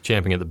 He's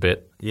champing at the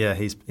bit. Yeah,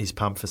 he's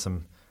pumped for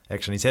some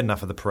action. He's had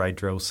enough of the parade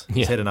drills.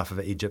 He's had enough of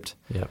Egypt.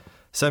 Yeah.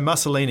 So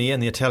Mussolini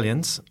and the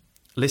Italians,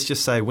 let's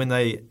just say when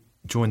they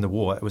joined the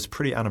war, it was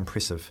pretty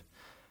unimpressive.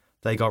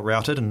 They got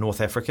routed in North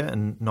Africa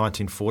in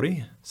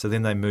 1940, so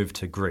then they moved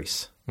to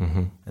Greece,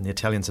 and the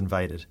Italians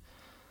invaded.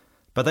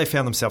 But they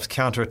found themselves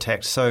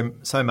counterattacked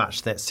so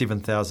much that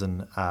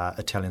 7,000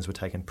 Italians were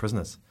taken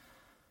prisoners.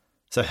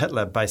 So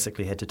Hitler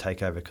basically had to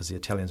take over because the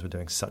Italians were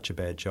doing such a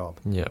bad job.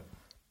 Yeah.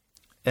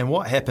 And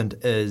what happened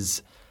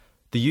is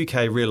the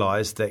UK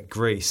realised that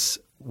Greece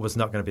was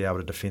not going to be able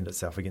to defend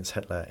itself against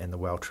Hitler and the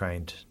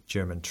well-trained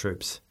German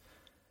troops.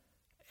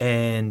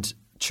 And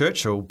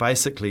Churchill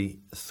basically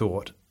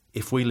thought,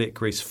 if we let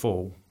Greece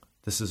fall,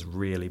 this is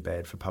really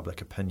bad for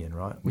public opinion,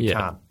 right? We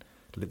can't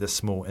let this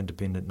small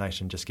independent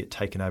nation just get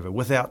taken over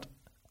without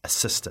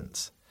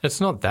assistance.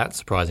 It's not that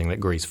surprising that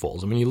Greece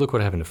falls. I mean, you look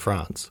what happened to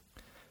France.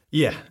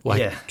 Yeah,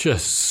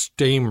 Just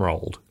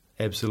steamrolled.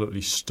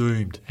 Absolutely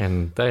steamed.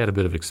 And they had a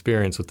bit of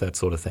experience with that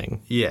sort of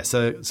thing. Yeah,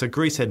 so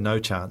Greece had no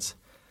chance.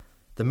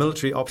 The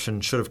military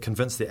option should have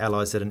convinced the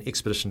Allies that an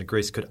expedition to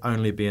Greece could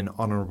only be an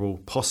honourable,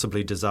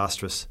 possibly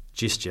disastrous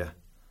gesture.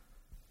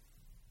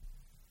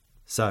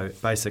 So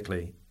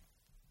basically,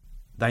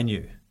 they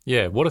knew.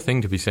 Yeah, what a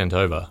thing to be sent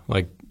over.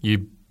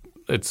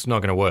 It's not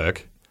going to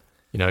work.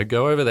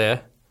 Go over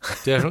there,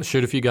 definitely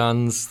shoot a few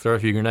guns, throw a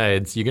few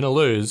grenades. You're going to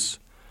lose.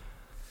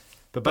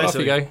 But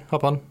basically, off you go,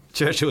 hop on.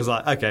 Churchill was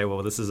like, okay,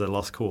 well, this is a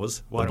lost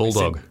cause. Why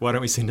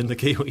don't we send in the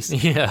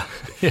Kiwis? Yeah.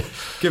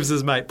 Gives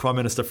his mate, Prime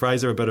Minister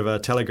Fraser, a bit of a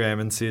telegram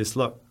and says,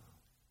 look,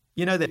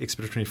 you know that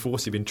expeditionary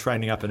force you've been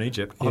training up in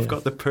Egypt? Yeah. I've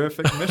got the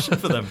perfect mission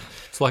for them.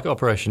 It's like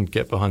Operation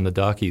Get Behind the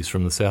Darkies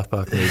from the South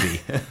Park movie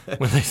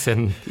when they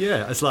send...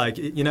 Yeah, it's like,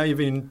 you've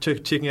been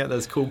checking out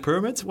those cool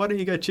pyramids? Why don't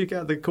you go check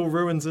out the cool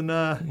ruins in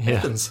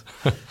Athens?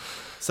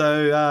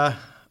 So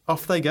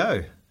off they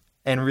go.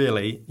 And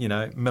really,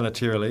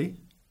 militarily,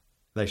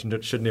 they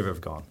should never have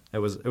gone. It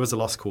was a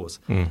lost cause.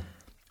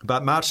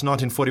 But March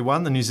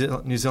 1941, the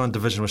New Zealand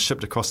division was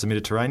shipped across the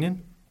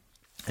Mediterranean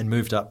and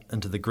moved up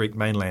into the Greek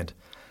mainland.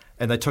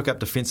 And they took up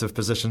defensive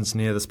positions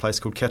near this place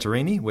called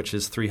Katerini, which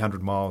is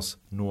 300 miles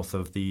north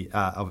of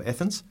of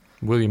Athens.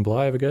 William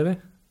Bligh ever go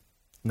there?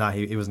 No,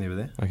 he was never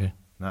there. Okay.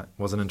 No,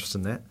 wasn't interested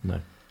in that. No.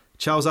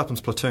 Charles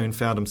Upham's platoon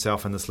found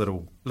himself in this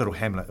little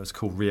hamlet. It was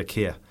called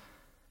Riakir.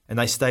 And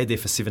they stayed there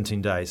for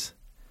 17 days.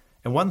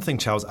 And one thing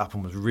Charles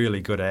Upham was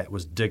really good at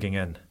was digging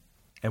in.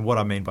 And what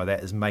I mean by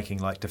that is making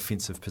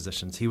defensive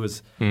positions. He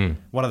was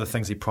one of the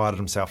things he prided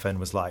himself in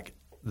was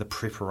the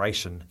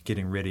preparation,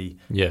 getting ready,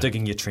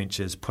 digging your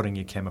trenches, putting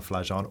your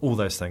camouflage on, all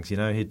those things.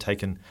 He'd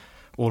taken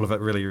all of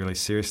it really, really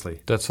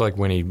seriously. That's like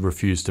when he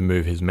refused to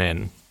move his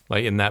men.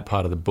 In that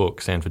part of the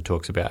book, Sanford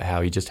talks about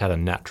how he just had a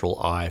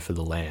natural eye for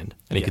the land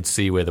and he could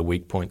see where the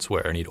weak points were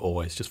and he'd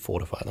always just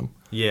fortify them.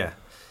 Yeah.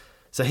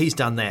 So he's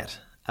done that.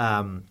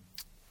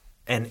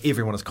 And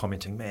everyone is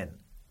commenting, man,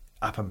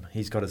 Upham,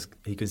 he's got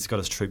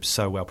his troops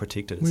so well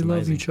protected. It's amazing.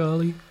 Love you,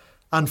 Charlie.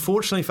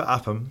 Unfortunately for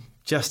Upham,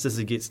 just as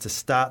he gets to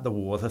start the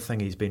war, the thing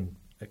he's been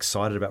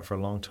excited about for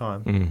a long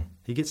time,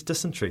 he gets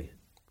dysentery.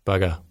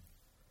 Bugger.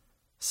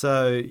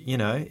 So,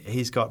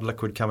 he's got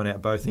liquid coming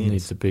out both ends. He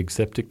needs a big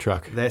septic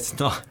truck. That's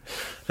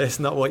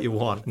not what you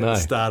want at the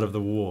start of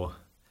the war.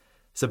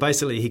 So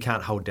basically he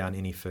can't hold down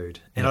any food.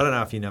 And I don't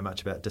know if you know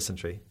much about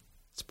dysentery.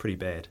 It's pretty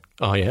bad.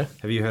 Oh, yeah?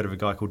 Have you heard of a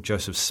guy called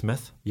Joseph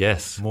Smith?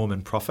 Yes.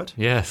 Mormon prophet?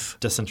 Yes.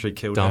 Dysentery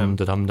killed him.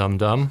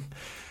 Dum.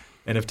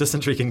 And if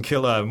dysentery can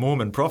kill a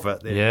Mormon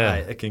prophet, then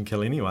hey, it can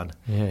kill anyone.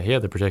 Yeah, he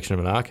had the protection of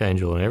an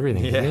archangel and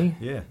everything, didn't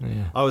he? Yeah.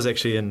 I was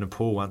actually in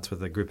Nepal once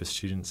with a group of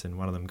students, and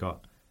one of them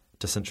got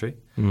dysentery.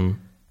 Mm.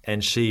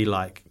 And she,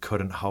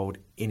 couldn't hold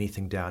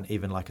anything down,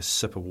 even like a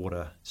sip of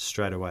water,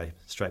 straight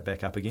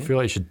back up again. I feel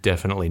like you should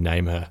definitely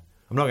name her.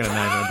 I'm not going to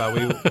name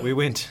her, but we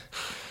went,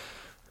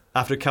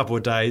 after a couple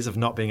of days of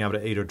not being able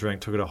to eat or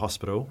drink, took her to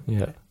hospital.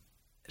 Yeah.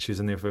 She was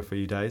in there for a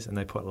few days, and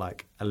they put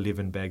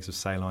 11 bags of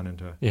saline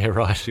into her. Yeah,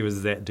 right. She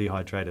was that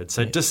dehydrated.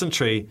 So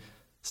dysentery,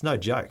 it's no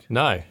joke.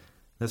 No.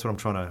 That's what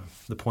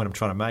the point I'm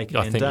trying to make.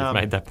 I think you've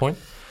made that point.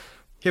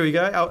 Here we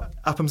go.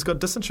 Upham's got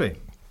dysentery.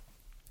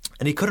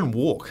 And he couldn't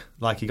walk.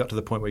 He got to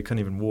the point where he couldn't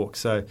even walk.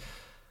 So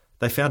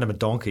they found him a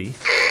donkey, him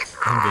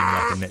being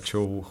a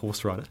natural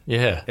horse rider.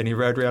 Yeah. And he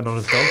rode around on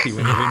his donkey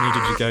whenever he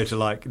needed to go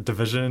to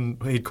division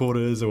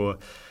headquarters or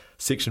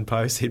section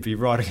posts. He'd be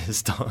riding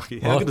his donkey.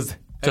 How good is that?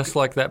 Just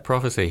like that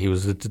prophecy, he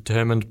was a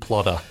determined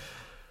plodder.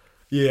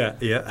 Yeah.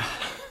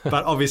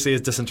 But obviously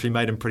his dysentery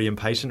made him pretty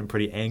impatient and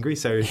pretty angry,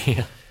 so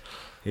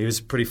he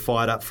was pretty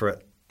fired up for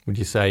it. Would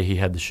you say he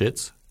had the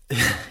shits?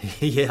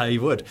 Yeah, he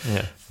would.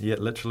 Yeah,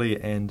 literally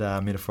and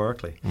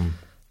metaphorically. Mm.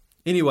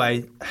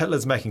 Anyway,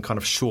 Hitler's making kind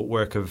of short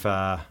work of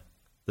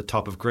the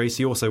top of Greece.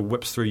 He also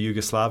whips through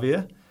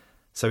Yugoslavia,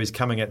 so he's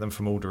coming at them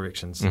from all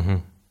directions. Mm-hmm.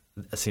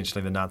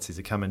 Essentially, the Nazis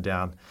are coming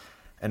down,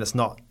 and it's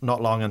not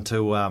long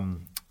until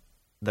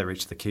they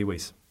reach the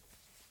Kiwis.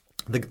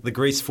 The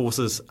Greece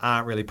forces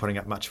aren't really putting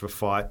up much of a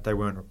fight. They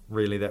weren't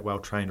really that well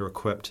trained or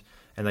equipped,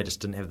 and they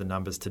just didn't have the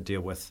numbers to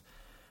deal with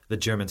the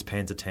Germans'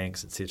 Panzer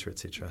tanks, etc.,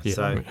 etc. Yeah,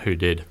 so who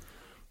did?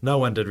 No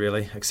one did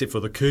really, except for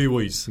the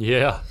Kiwis.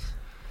 Yeah.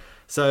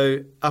 So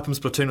Upham's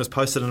platoon was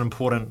posted at an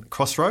important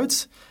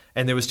crossroads,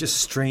 and there was just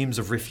streams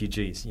of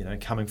refugees,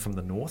 coming from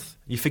the north.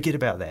 You forget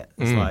about that.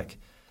 It's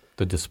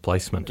the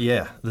displacement.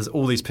 Yeah, there's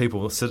all these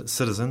people,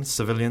 citizens,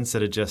 civilians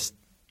that are just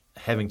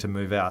having to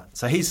move out.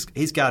 So he's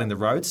guarding the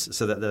roads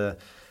so that the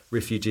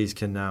refugees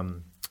can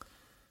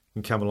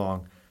come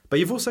along. But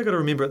you've also got to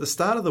remember, at the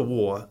start of the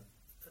war,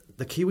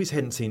 the Kiwis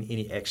hadn't seen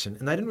any action,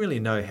 and they didn't really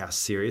know how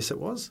serious it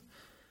was.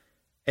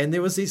 And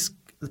there was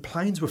the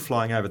planes were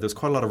flying over. There was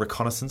quite a lot of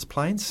reconnaissance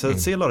planes. So they'd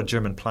see a lot of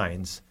German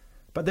planes,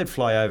 but they'd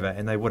fly over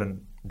and they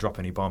wouldn't drop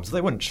any bombs.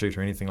 They wouldn't shoot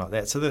or anything like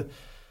that. So the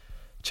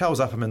Charles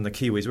Upham and the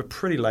Kiwis were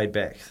pretty laid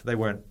back. They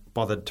weren't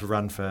bothered to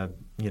run for,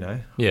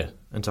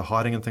 into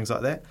hiding and things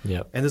like that.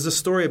 Yep. And there's a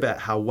story about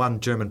how one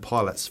German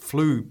pilot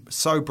flew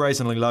so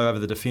brazenly low over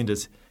the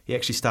defenders, he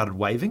actually started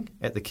waving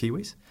at the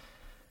Kiwis.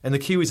 And the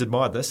Kiwis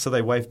admired this, so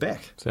they waved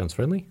back. Sounds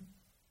friendly.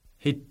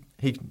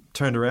 He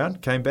turned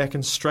around, came back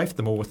and strafed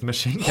them all with the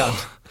machine gun.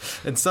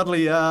 And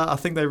suddenly I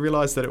think they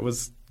realised that it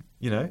was,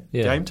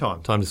 game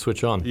time. Time to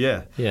switch on.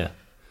 Yeah. Yeah.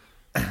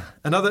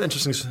 Another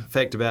interesting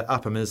fact about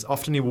Upham is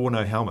often he wore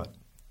no helmet.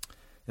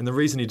 And the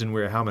reason he didn't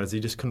wear a helmet is he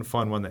just couldn't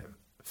find one that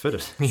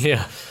fitted.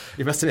 Yeah.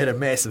 He must have had a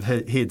massive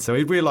head. So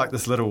he'd wear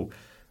this little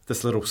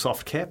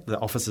soft cap, the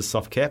officer's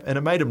soft cap, and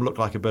it made him look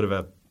like a bit of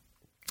a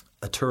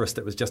tourist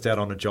that was just out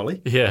on a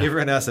jolly. Yeah.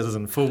 Everyone else is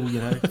in full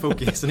gear,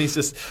 and he's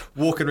just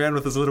walking around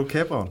with his little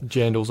cap on.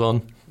 Jandals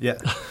on. Yeah.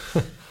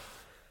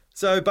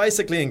 So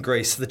basically in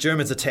Greece, the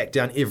Germans attacked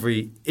down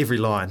every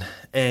line,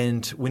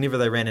 and whenever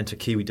they ran into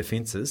Kiwi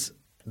defences,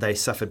 they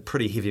suffered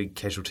pretty heavy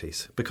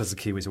casualties because the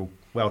Kiwis were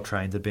well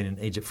trained. They'd been in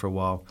Egypt for a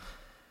while.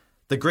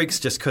 The Greeks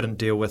just couldn't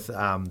deal with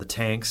the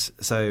tanks,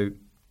 so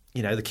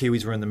the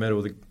Kiwis were in the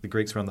middle, the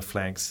Greeks were on the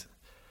flanks.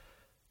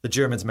 The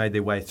Germans made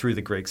their way through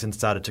the Greeks and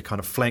started to kind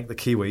of flank the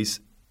Kiwis,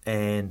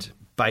 and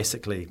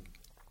basically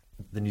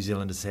the New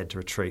Zealanders had to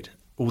retreat.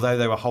 Although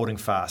they were holding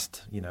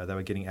fast, they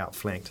were getting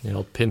outflanked. The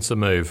old pincer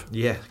move.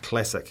 Yeah,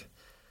 classic.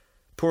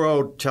 Poor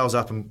old Charles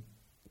Upham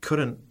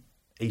couldn't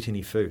eat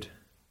any food.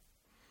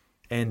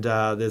 And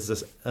there's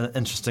this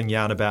interesting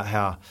yarn about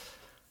how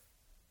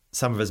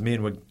some of his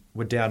men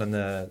were down in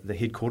the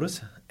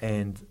headquarters,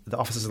 and the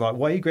officers are like,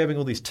 "Why are you grabbing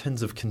all these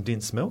tins of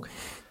condensed milk?"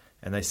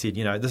 And they said,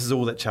 this is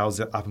all that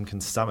Charles Upham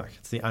can stomach.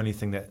 It's the only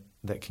thing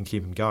that can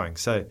keep him going.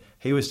 So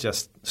he was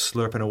just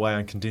slurping away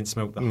on condensed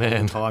milk the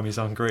whole time he's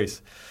on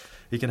Greece.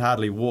 He can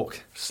hardly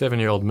walk.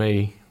 7-year-old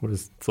me would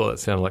have thought that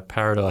sounded like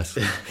paradise.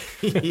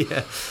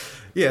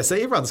 Yeah, so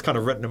everyone's kind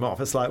of written him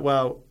off. It's like,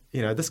 well,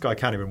 this guy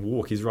can't even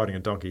walk. He's riding a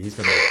donkey. He's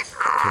going to get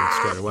killed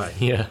straight away.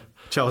 Yeah.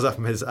 Charles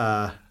Upham has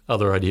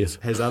other ideas.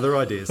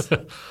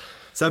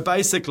 So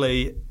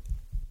basically,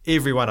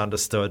 everyone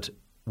understood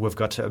we've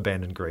got to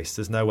abandon Greece.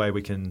 There's no way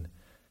we can,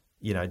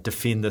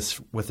 defend this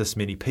with this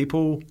many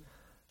people.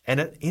 And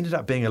it ended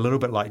up being a little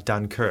bit like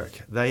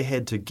Dunkirk. They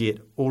had to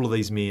get all of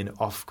these men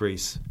off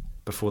Greece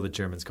before the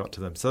Germans got to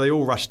them. So they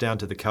all rushed down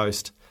to the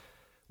coast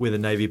where the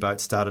Navy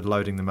boats started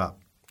loading them up.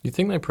 You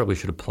think they probably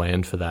should have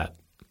planned for that,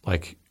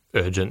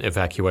 urgent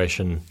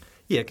evacuation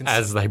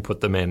as they put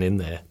the men in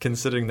there?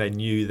 Considering they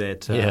knew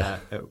that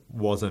it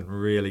wasn't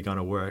really going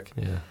to work.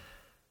 Yeah.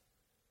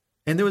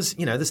 And there was,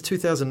 there's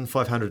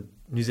 2,500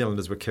 New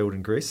Zealanders were killed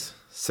in Greece,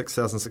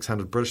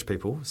 6,600 British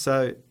people.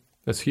 So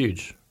That's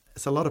huge.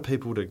 It's a lot of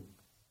people to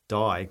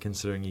die,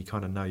 considering you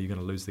kind of know you're going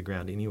to lose the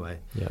ground anyway.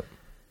 Yep.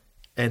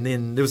 And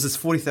then there was this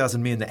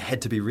 40,000 men that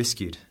had to be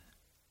rescued.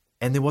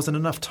 And there wasn't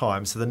enough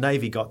time, so the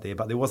Navy got there,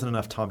 but there wasn't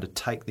enough time to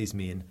take these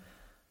men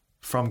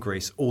from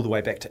Greece all the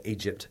way back to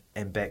Egypt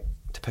and back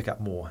to pick up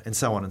more, and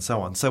so on and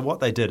so on. So what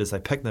they did is they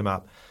picked them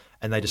up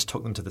and they just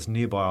took them to this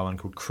nearby island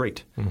called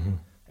Crete. Mm-hmm.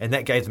 And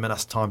that gave them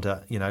enough time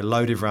to,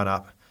 load everyone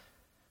up.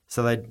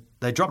 So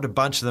they dropped a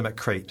bunch of them at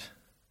Crete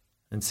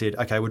and said,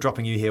 okay, we're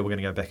dropping you here, we're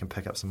going to go back and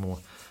pick up some more.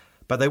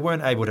 But they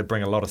weren't able to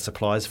bring a lot of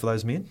supplies for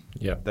those men.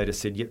 Yeah. They just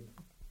said, yep,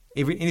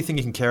 anything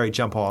you can carry,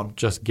 jump on.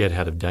 Just get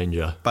out of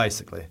danger.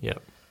 Basically. Yeah.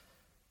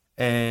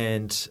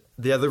 And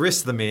the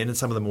rest of the men and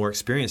some of the more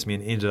experienced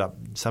men ended up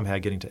somehow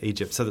getting to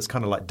Egypt. So that's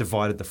kind of like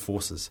divided the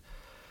forces.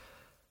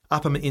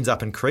 Upham ends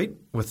up in Crete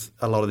with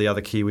a lot of the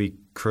other Kiwi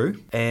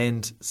crew.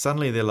 And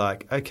suddenly they're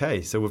like,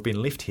 okay, so we've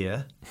been left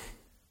here.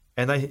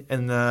 And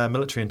the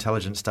military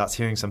intelligence starts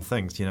hearing some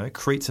things.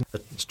 Crete's a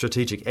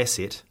strategic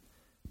asset,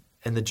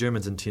 and the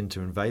Germans intend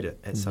to invade it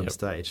at some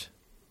stage.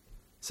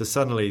 So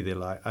suddenly they're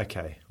like,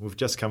 okay, we've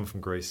just come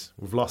from Greece.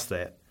 We've lost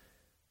that.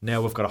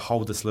 Now we've got to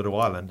hold this little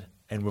island,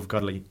 and we've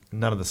got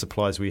none of the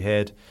supplies we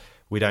had.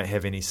 We don't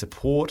have any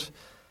support.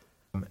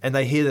 And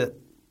they hear that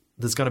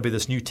there's going to be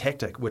this new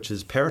tactic, which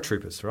is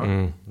paratroopers, right?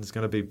 Mm. There's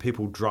going to be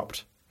people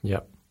dropped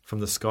from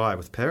the sky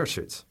with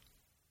parachutes.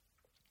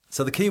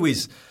 So the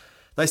Kiwis,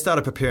 they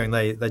started preparing.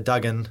 They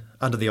dug in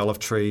under the olive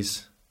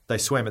trees. They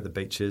swam at the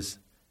beaches,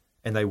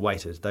 and they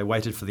waited. They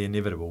waited for the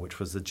inevitable, which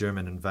was the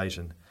German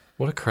invasion.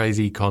 What a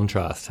crazy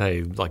contrast,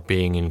 hey, like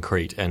being in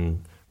Crete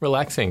and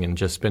relaxing and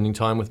just spending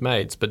time with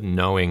mates, but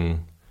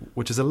knowing...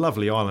 Which is a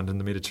lovely island in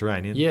the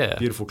Mediterranean. Yeah.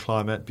 Beautiful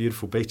climate,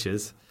 beautiful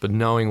beaches. But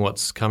knowing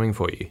what's coming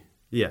for you.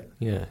 Yeah.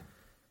 Yeah.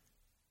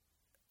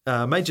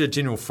 Major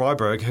General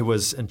Freyberg, who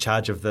was in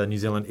charge of the New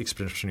Zealand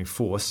Expeditionary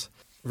Force,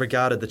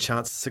 regarded the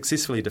chance of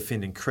successfully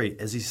defending Crete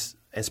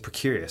as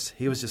precarious.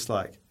 He was just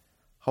like,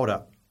 hold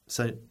up.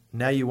 So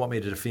now you want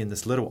me to defend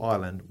this little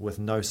island with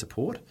no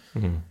support?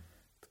 Mm-hmm.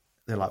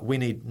 They're like, we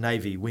need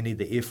Navy, we need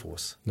the Air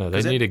Force. No,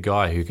 they need a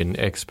guy who can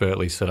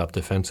expertly set up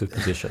defensive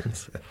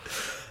positions.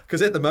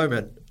 Because at the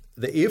moment,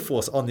 the Air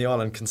Force on the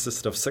island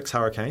consisted of 6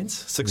 Hurricanes,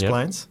 6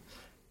 planes,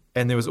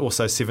 and there was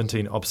also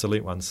 17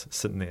 obsolete ones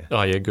sitting there.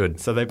 Oh, yeah, good.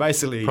 So they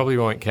basically... Probably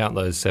won't count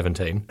those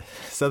 17.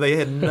 So they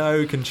had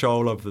no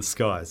control of the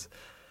skies,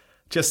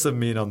 just some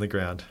men on the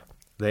ground.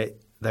 They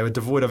were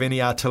devoid of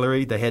any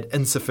artillery. They had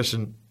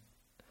insufficient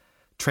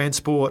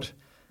transport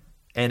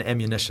and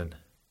ammunition.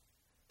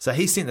 So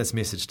he sent this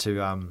message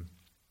to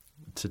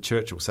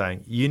Churchill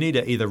saying, you need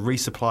to either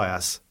resupply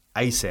us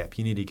ASAP,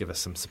 you need to give us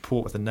some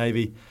support with the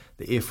Navy,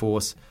 the Air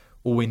Force,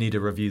 or we need to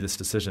review this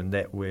decision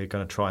that we're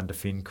going to try and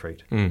defend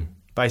Crete. Mm.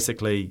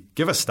 Basically,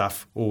 give us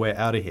stuff or we're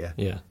out of here.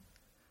 Yeah.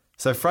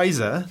 So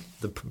Fraser,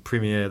 the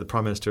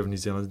Prime Minister of New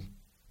Zealand,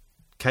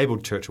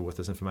 cabled Churchill with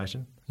this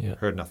information. Yeah.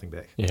 Heard nothing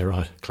back. Yeah,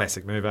 right.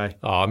 Classic move, eh?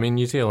 Oh, I mean,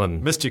 New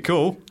Zealand. Missed your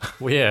call.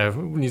 Well, yeah,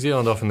 New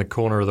Zealand off in the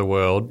corner of the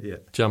world,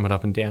 jumping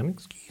up and down.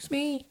 Excuse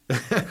me.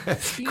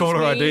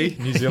 Caller ID,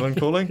 New Zealand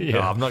calling? Yeah.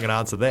 No, I'm not going to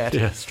answer that.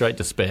 Yeah, straight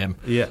to spam.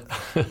 Yeah.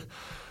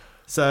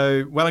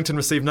 So Wellington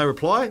received no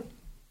reply.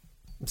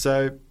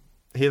 So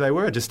here they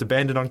were, just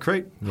abandoned on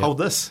Crete. Yep. Hold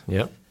this.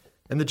 Yep.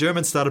 And the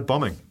Germans started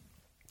bombing.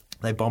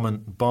 They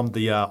bombed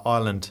the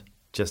island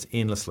just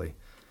endlessly.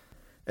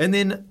 And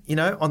then,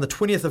 on the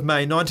 20th of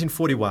May,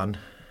 1941,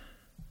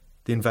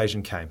 the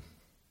invasion came.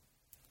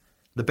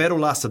 The battle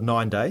lasted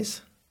 9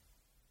 days,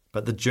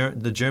 but the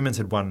Germans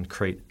had won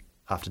Crete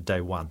after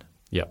day 1.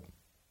 Yep.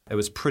 It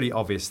was pretty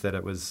obvious that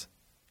it was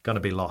going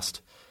to be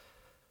lost.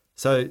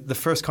 So the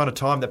first kind of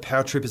time that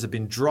paratroopers had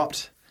been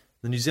dropped,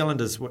 the New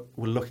Zealanders were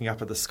looking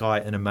up at the sky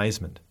in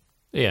amazement.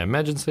 Yeah,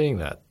 imagine seeing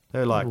that. They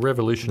were like...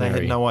 Revolutionary. They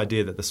had no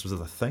idea that this was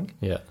a thing.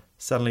 Yeah.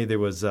 Suddenly there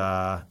was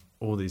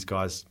all these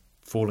guys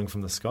falling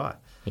from the sky.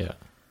 Yeah.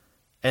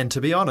 And to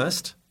be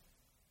honest,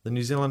 the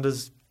New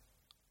Zealanders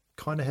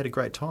kind of had a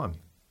great time.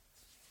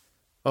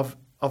 Of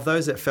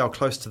those that fell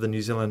close to the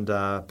New Zealand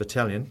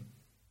battalion,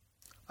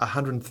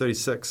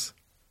 136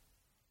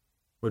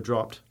 were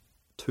dropped,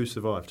 2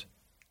 survived.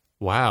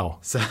 Wow.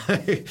 So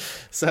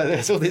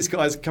there's all these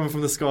guys coming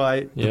from the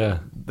sky. Yeah.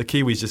 The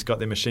Kiwis just got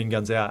their machine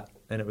guns out,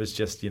 and it was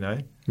just,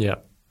 Yeah.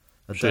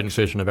 Shooting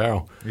fish in a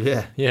barrel.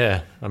 Yeah.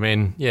 Yeah. I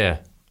mean, yeah.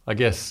 I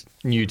guess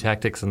new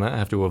tactics and that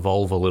have to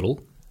evolve a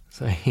little.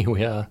 So here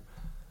we are.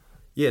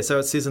 Yeah, so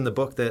it says in the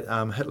book that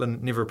Hitler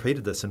never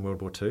repeated this in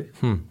World War II,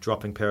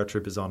 dropping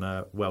paratroopers on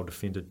a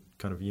well-defended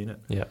kind of unit.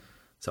 Yeah.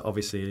 So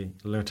obviously he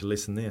learnt a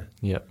lesson there.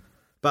 Yeah.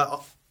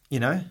 But,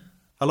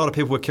 a lot of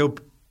people were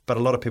killed, but a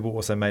lot of people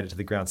also made it to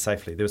the ground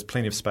safely. There was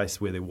plenty of space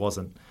where there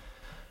wasn't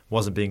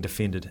being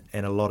defended,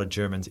 and a lot of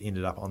Germans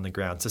ended up on the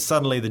ground. So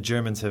suddenly the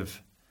Germans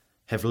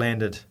have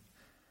landed.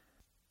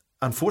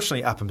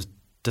 Unfortunately, Upham's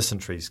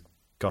dysentery's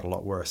got a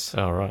lot worse.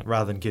 Oh, right.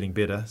 Rather than getting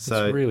better.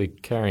 So it's really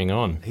carrying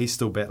on. He's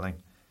still battling.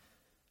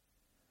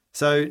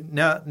 So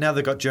now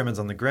they've got Germans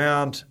on the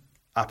ground.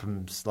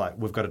 Upham's like,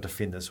 we've got to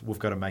defend this. We've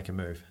got to make a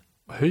move.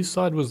 Whose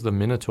side was the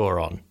Minotaur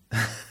on?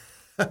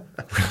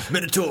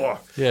 Minotaur.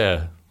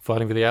 Yeah.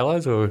 Fighting for the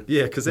Allies or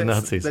Yeah, because the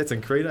Nazis? That's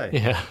in Crete, eh?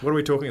 Yeah. What are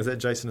we talking? Is that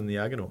Jason and the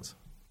Argonauts?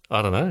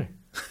 I don't know.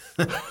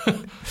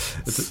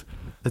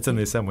 It's in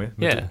there somewhere.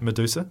 Yeah.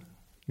 Medusa?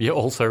 Yeah,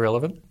 also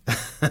relevant.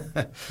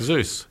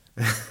 Zeus.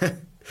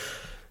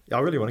 I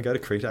really want to go to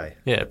Crete. Yeah,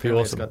 it'd be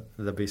Apparently awesome. It's got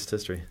the best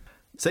history.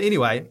 So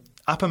anyway,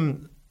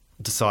 Upham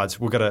decides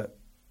we're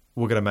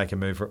gonna make a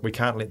move. We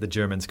can't let the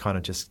Germans kind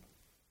of just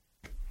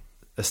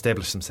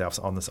establish themselves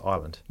on this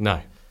island.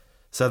 No.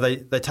 So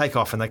they take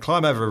off and they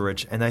climb over a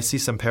ridge and they see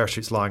some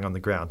parachutes lying on the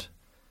ground.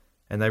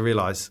 And they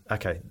realise,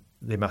 okay,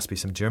 there must be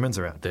some Germans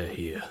around. They're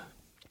here.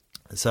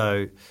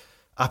 So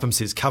Upham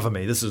says, cover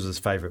me. This was his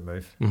favourite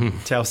move. Mm-hmm.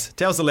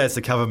 Tells the lads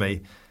to cover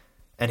me.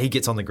 And he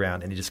gets on the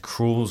ground and he just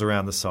crawls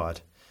around the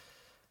side.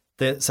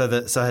 So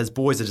his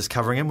boys are just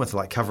covering him with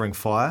like covering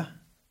fire.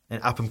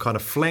 And Upham kind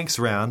of flanks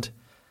around.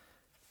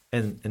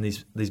 And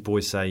these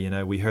boys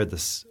say, we heard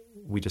this.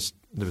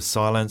 There was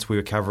silence, we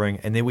were covering,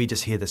 and then we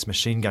just hear this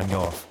machine gun go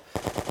off,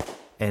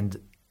 and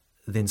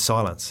then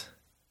silence,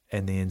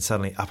 and then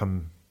suddenly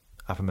Upham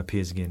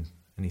appears again,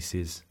 and he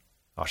says,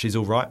 "Oh, she's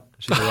all right,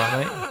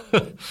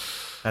 mate."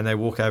 And they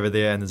walk over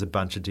there, and there's a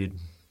bunch of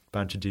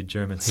dead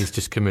Germans. He's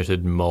just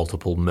committed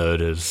multiple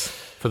murders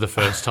for the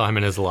first time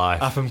in his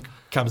life. Upham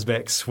comes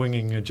back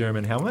swinging a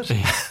German helmet,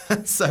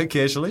 so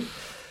casually.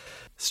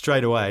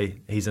 Straight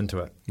away, he's into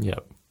it.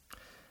 Yep.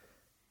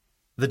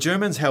 The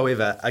Germans,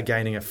 however, are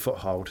gaining a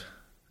foothold,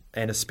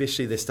 and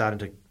especially they're starting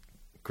to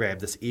grab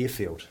this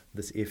airfield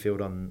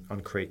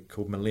on Crete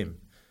called Malem.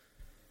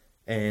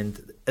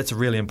 And it's a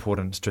really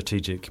important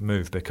strategic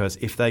move because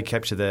if they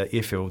capture the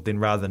airfield, then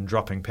rather than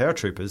dropping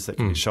paratroopers that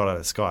can be shot out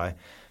of the sky,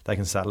 they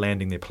can start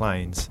landing their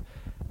planes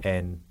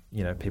and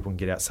people can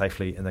get out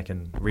safely and they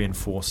can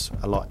reinforce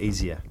a lot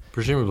easier.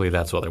 Presumably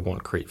that's what they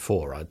want Crete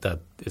for, right?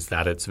 Is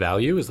that its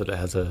value? Is that it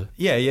has a...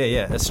 Yeah.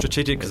 It's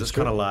strategic because it's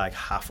kind of like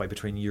halfway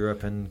between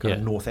Europe and kind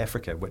of North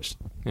Africa, which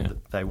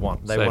they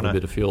want. They want a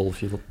bit of fuel.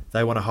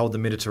 They want to hold the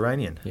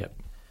Mediterranean. Yep.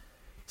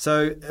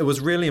 So it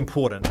was really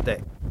important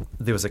that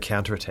there was a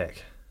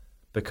counterattack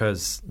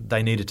because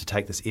they needed to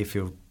take this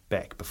airfield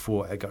back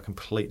before it got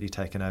completely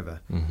taken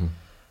over. Mm-hmm.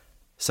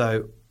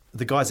 So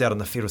the guys out on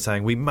the field are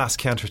saying, we must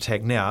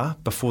counterattack now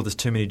before there's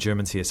too many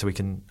Germans here so we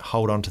can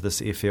hold on to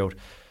this airfield.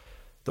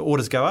 The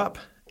orders go up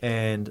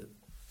and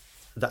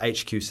the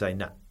HQ say,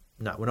 no,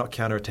 we're not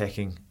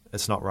counterattacking.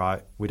 It's not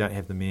right. We don't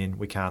have the men.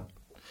 We can't.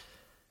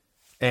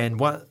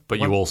 But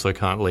you also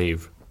can't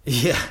leave.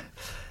 Yeah.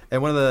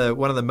 And one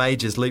of the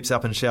majors leaps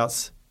up and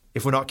shouts,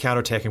 if we're not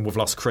counterattacking, we've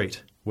lost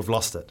Crete. We've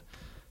lost it.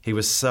 He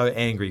was so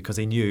angry because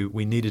he knew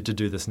we needed to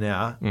do this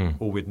now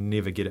or we'd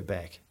never get it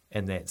back.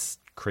 And that's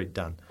Crete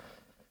done.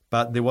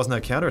 But there was no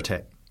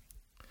counterattack.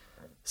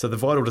 So the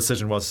vital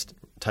decision was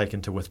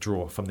taken to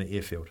withdraw from the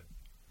airfield.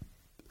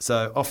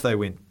 So off they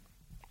went.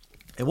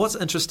 And what's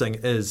interesting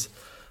is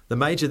the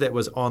major that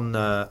was on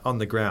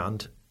the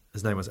ground,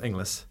 his name was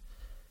Inglis,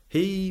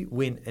 he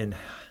went and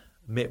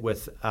met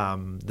with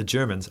the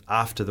Germans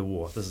after the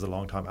war. This is a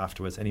long time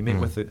afterwards. And he met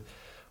with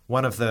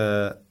one of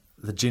the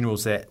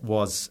generals that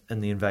was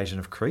in the invasion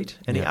of Crete.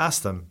 And he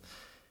asked them,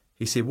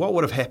 he said, what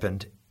would have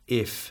happened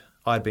if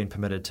I'd been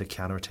permitted to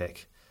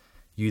counterattack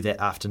you that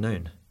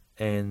afternoon?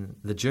 And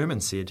the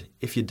Germans said,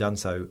 if you'd done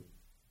so,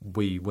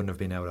 we wouldn't have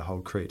been able to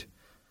hold Crete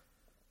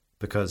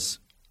because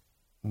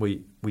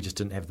we just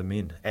didn't have the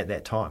men at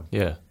that time.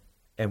 Yeah.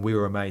 And we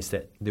were amazed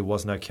that there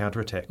was no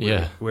counterattack.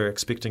 Yeah. We were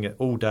expecting it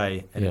all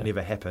day and it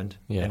never happened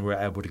and we were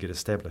able to get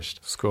established.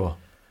 Score.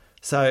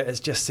 So it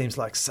just seems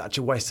like such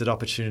a wasted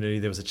opportunity.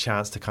 There was a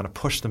chance to kind of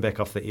push them back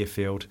off the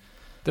airfield.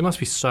 There must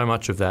be so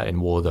much of that in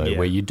war, though,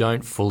 where you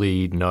don't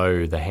fully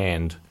know the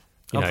hand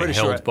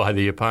held by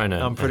the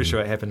opponent. I'm pretty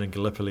sure it happened in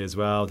Gallipoli as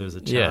well. There was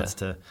a chance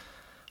to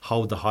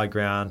hold the high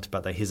ground,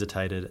 but they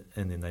hesitated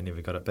and then they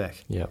never got it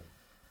back. Yeah.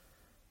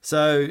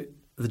 So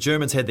the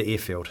Germans had the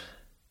airfield.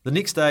 The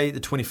next day, the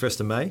 21st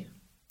of May,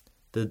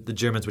 the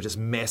Germans were just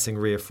massing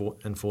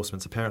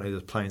reinforcements. Apparently there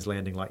was planes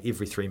landing like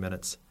every 3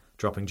 minutes,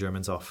 dropping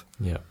Germans off.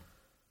 Yeah.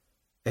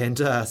 And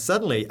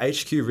suddenly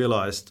HQ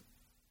realised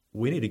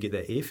we need to get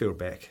that airfield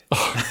back.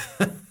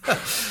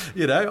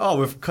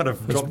 We've kind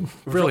of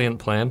brilliant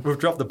plan. We've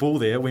dropped the ball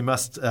there. We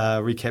must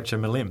recapture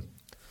Malem.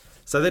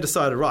 So they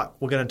decided, right,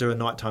 we're going to do a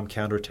nighttime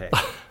counterattack.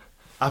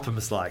 Upham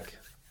is like,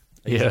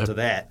 he's into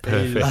that.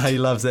 He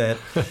loves that.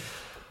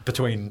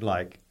 Between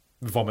like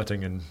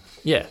vomiting and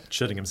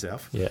shitting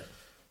himself. Yeah.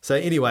 So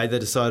anyway, they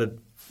decided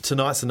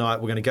tonight's the night.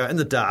 We're going to go in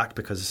the dark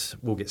because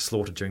we'll get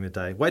slaughtered during the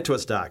day. Wait till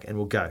it's dark and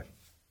we'll go.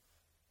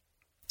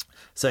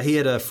 So he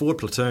had a forward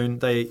platoon.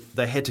 They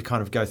had to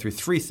kind of go through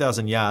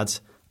 3,000 yards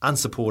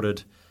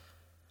unsupported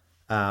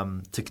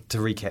to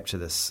recapture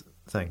this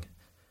thing.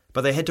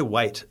 But they had to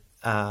wait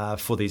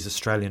for these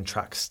Australian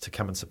trucks to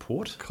come and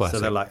support. Classic.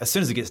 So they're like, as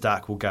soon as it gets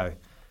dark, we'll go.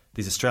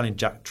 These Australian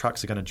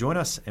trucks are going to join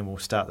us and we'll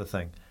start the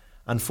thing.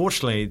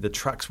 Unfortunately, the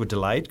trucks were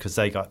delayed because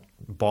they got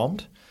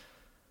bombed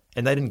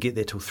and they didn't get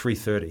there till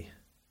 3:30.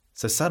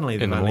 So suddenly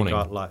they've only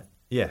got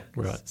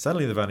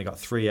suddenly they've only got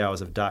 3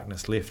 hours of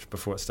darkness left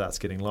before it starts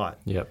getting light.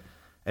 Yep.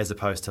 as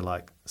opposed to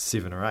like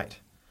 7 or 8.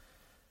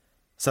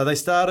 So they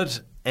started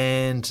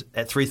and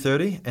at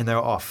 3:30 and they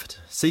were off.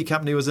 C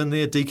Company was in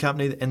there, D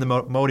Company and the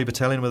Māori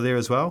Battalion were there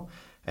as well.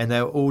 And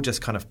they were all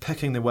just kind of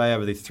picking their way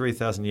over the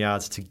 3,000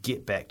 yards to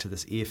get back to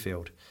this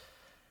airfield.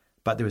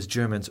 But there was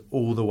Germans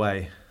all the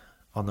way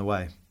on the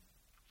way.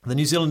 The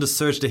New Zealanders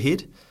surged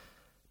ahead,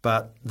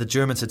 but the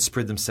Germans had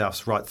spread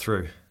themselves right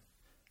through.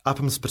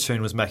 Upham's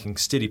platoon was making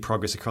steady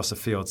progress across the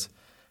fields.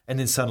 And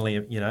then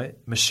suddenly,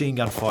 machine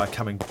gun fire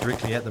coming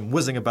directly at them,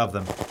 whizzing above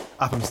them.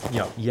 Upham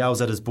yells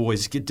at his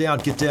boys, get down,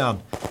 get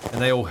down. And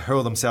they all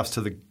hurl themselves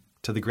to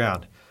the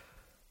ground.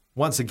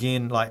 Once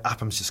again, like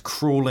Upham's just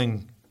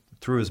crawling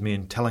through his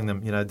men, telling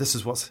them, this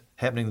is what's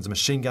happening. There's a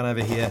machine gun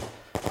over here.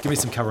 Give me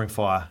some covering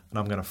fire, and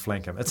I'm going to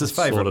flank him. It's his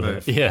favourite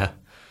move. Yeah.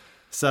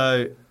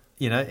 So,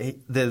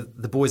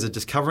 the boys are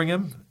just covering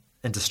him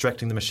and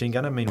distracting the machine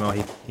gunner.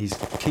 Meanwhile, he's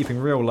keeping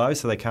real low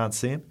so they can't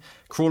see him.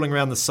 Crawling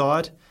around the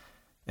side.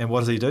 And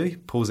what does he do? He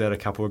pulls out a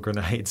couple of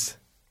grenades.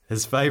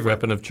 His favourite.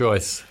 Weapon of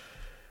choice.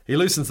 He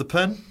loosens the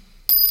pin,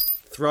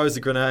 throws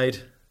the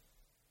grenade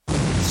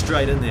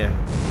straight in there.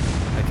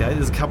 Okay,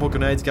 there's a couple of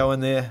grenades go in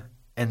there.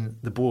 And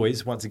the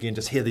boys, once again,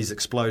 just hear these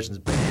explosions.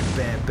 Bam,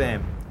 bam,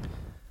 bam.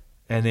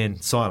 And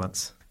then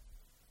silence.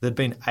 There'd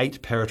been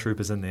 8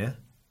 paratroopers in there,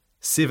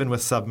 7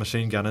 with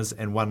submachine gunners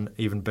and 1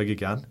 even bigger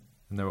gun.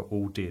 And they were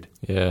all dead.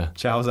 Yeah.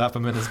 Charles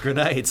Upham and his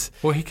grenades.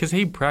 Well, because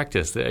he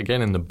practiced.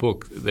 Again, in the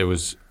book, there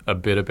was a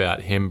bit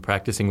about him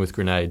practicing with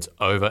grenades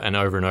over and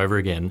over and over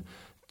again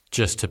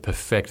just to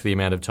perfect the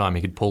amount of time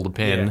he could pull the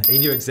pin. Yeah, he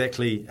knew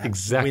exactly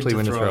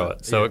when to throw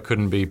it. So it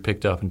couldn't be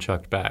picked up and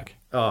chucked back.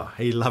 Oh,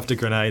 he loved a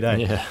grenade, eh?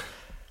 Yeah.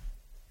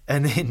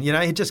 And then,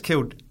 he just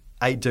killed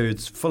 8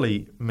 dudes,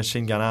 fully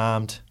machine gun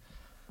armed.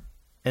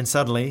 And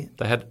suddenly...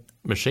 They had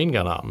machine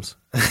gun arms.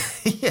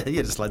 yeah,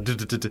 just like...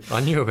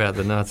 I knew about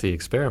the Nazi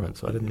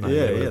experiments. I didn't know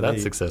they were that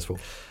successful.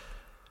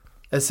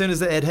 As soon as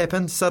that had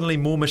happened, suddenly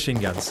more machine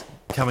guns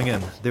coming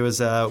in. There was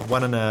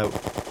one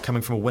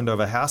coming from a window of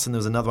a house, and there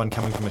was another one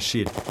coming from a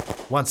shed.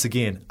 Once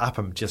again,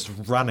 Upham just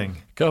running.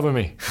 Cover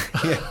me.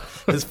 Yeah,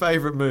 his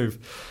favourite move.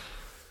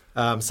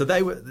 So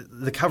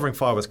the covering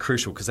fire was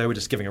crucial because they were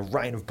just giving a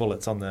rain of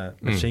bullets on the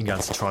machine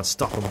guns to try and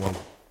stop them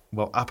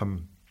while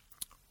Upham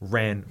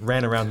ran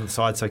around the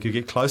side so he could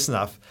get close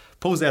enough,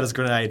 pulls out his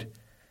grenade,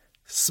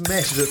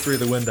 smashes it through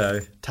the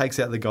window, takes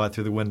out the guy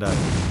through the window,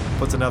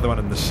 puts another one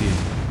in the shed.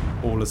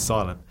 All is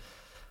silent.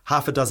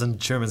 Half a dozen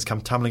Germans come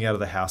tumbling out of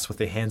the house with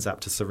their hands up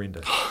to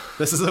surrender.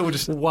 This is all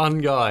just one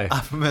guy.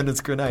 Upham and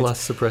his grenades. Plus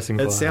suppressing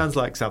fire. It sounds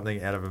like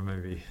something out of a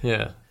movie.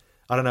 Yeah.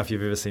 I don't know if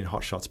you've ever seen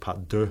Hot Shots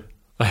Part 2.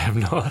 I have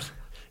not.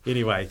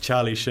 Anyway,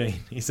 Charlie Sheen,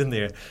 he's in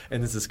there,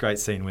 and there's this great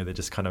scene where they're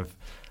just kind of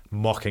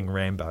mocking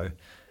Rambo,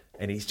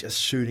 and he's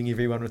just shooting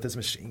everyone with his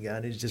machine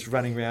gun. He's just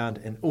running around,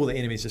 and all the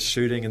enemies just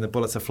shooting, and the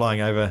bullets are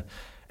flying over,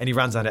 and he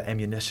runs out of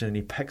ammunition, and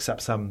he picks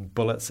up some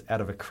bullets out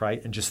of a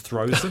crate and just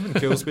throws them and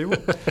kills people.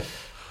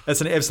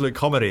 It's an absolute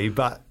comedy,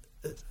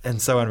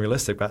 and so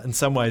unrealistic, but in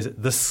some ways,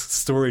 this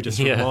story just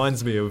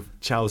reminds me of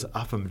Charles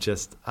Upham,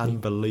 just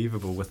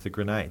unbelievable with the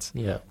grenades.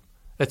 Yeah.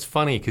 It's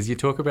funny, because you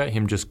talk about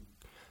him just...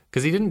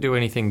 Because he didn't do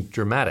anything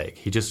dramatic.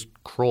 He just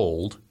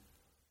crawled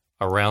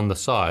around the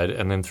side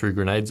and then threw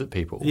grenades at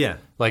people. Yeah.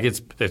 Like,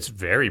 it's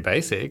very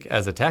basic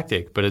as a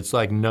tactic, but it's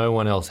like no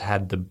one else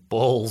had the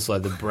balls,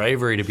 like the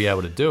bravery to be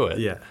able to do it.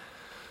 Yeah.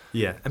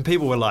 Yeah. And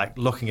people were like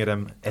looking at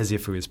him as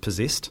if he was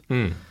possessed.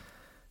 Mm.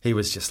 He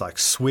was just like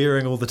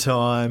swearing all the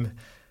time.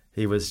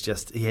 He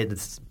had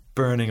this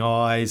burning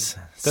eyes.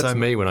 That's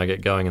me when I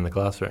get going in the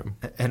classroom.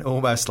 And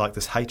almost like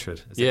this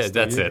hatred.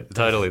 That's it.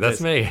 Totally.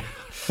 That's me.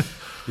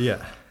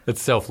 Yeah. It's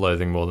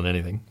self-loathing more than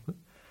anything.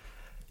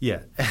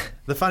 Yeah.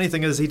 The funny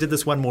thing is he did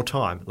this one more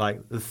time.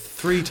 Like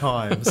 3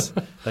 times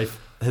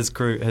his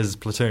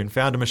platoon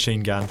found a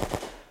machine gun.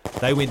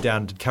 They went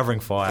down covering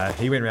fire.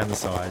 He went around the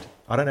side.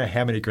 I don't know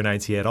how many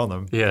grenades he had on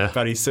them. Yeah.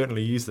 But he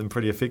certainly used them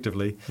pretty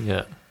effectively.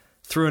 Yeah.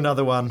 Threw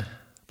another one,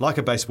 like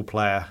a baseball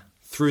player,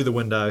 through the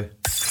window,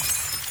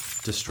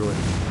 destroyed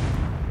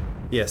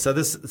him. Yeah, so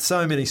there's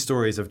so many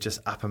stories of just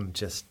Upham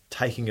just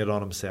taking it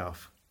on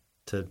himself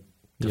to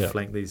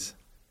flank these...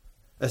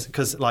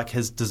 Because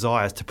his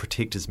desire is to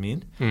protect his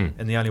men,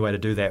 and the only way to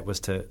do that was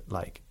to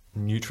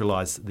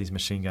neutralise these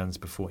machine guns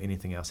before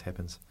anything else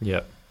happens.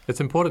 Yeah.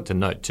 It's important to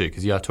note too,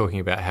 because you are talking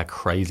about how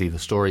crazy the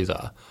stories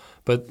are,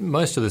 but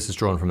most of this is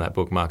drawn from that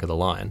book, Mark of the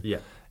Lion. Yeah.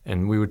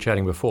 And we were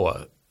chatting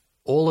before,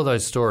 all of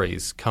those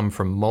stories come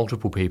from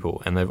multiple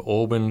people, and they've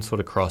all been sort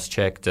of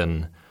cross-checked,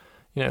 and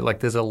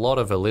there's a lot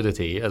of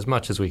validity, as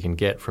much as we can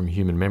get from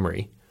human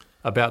memory,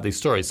 about these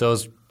stories. So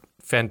as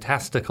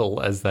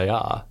fantastical as they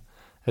are,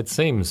 it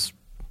seems...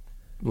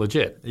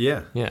 legit.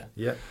 Yeah. Yeah.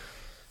 Yeah.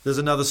 There's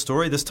another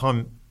story. This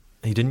time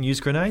he didn't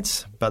use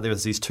grenades, but there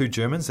was these 2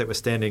 Germans that were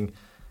standing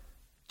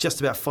just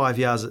about 5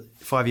 yards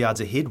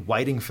ahead,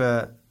 waiting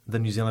for the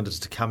New Zealanders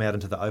to come out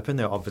into the open.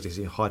 They were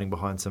obviously hiding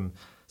behind some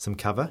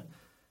cover.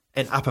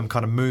 And Upham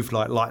kind of moved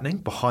like lightning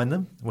behind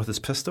them with his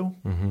pistol,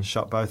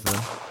 shot both of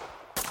them.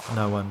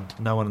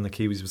 No one in the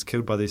Kiwis was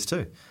killed by these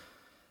 2.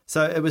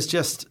 So it was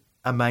just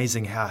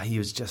amazing how he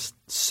was just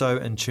so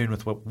in tune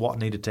with what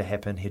needed to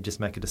happen. He'd just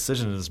make a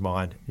decision in his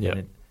mind.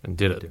 And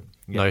did it.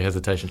 No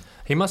hesitation.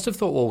 He must have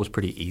thought war was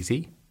pretty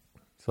easy.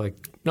 It's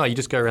like, no, you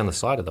just go around the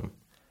side of them.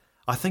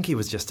 I think he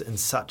was just in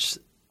such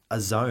a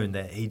zone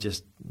that he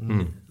just,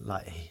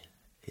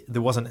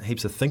 there wasn't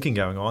heaps of thinking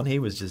going on. He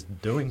was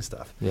just doing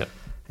stuff. Yeah.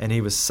 And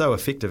he was so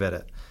effective at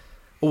it.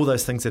 All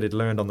those things that he'd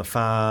learned on the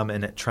farm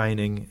and at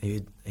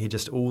training, he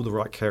just all the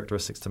right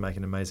characteristics to make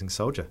an amazing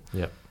soldier.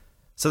 Yeah.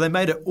 So they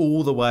made it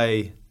all the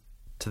way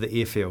to the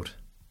airfield.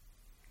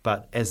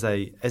 But as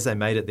they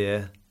made it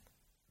there,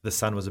 the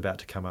sun was about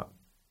to come up.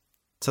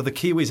 So the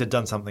Kiwis had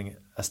done something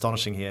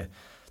astonishing here,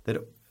 that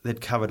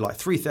they'd covered like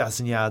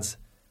 3,000 yards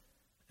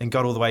and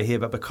got all the way here,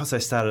 but because they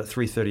started at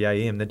 3:30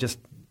 a.m., they'd just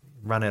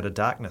run out of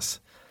darkness.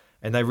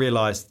 And they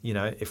realised,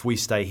 if we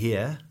stay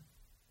here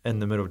in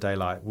the middle of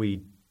daylight,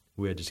 we're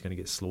just going to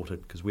get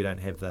slaughtered because we don't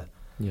have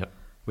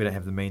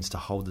the means to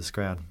hold this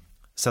ground.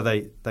 So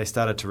they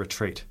started to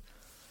retreat.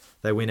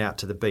 They went out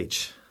to the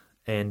beach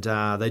and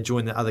they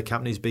joined the other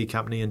companies, B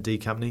Company and D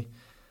Company,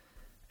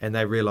 and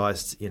they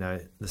realised,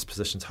 this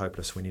position's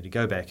hopeless. We need to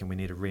go back and we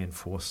need to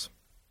reinforce.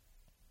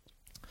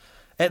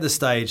 At this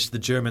stage, the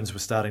Germans were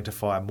starting to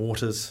fire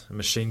mortars and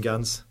machine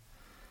guns,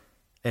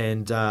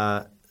 and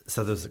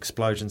so there was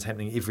explosions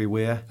happening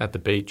everywhere. At the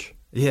beach?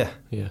 Yeah.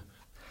 Yeah.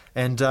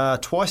 And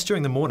twice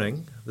during the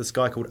morning, this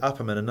guy called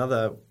Upham and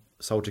another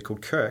soldier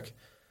called Kirk,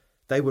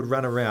 they would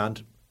run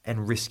around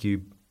and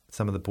rescue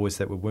some of the boys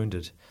that were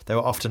wounded. They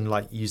were often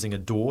like using a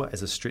door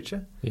as a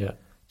stretcher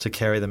to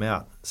carry them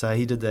out. So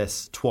he did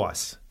this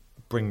twice,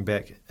 bringing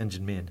back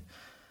injured men.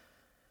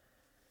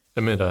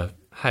 Amid a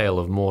hail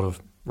of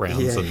mortar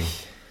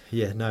rounds.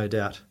 Yeah, no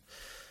doubt.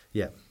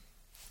 Yeah.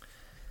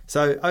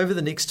 So over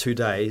the next 2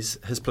 days,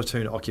 his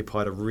platoon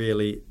occupied a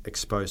really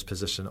exposed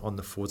position on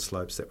the forward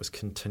slopes that was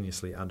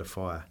continuously under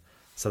fire.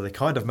 So they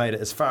kind of made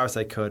it as far as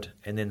they could,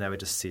 and then they were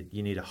just said,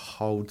 you need to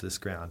hold this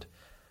ground.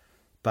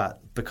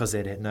 But because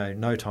they'd had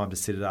no time to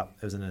set it up,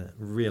 it was in a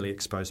really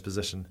exposed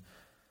position.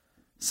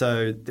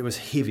 So there was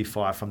heavy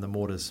fire from the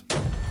mortars.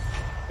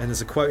 And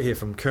there's a quote here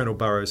from Colonel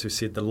Burrows who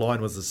said the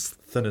line was as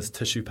thin as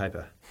tissue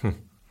paper.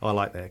 I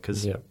like that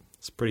because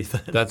it's pretty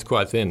thin. That's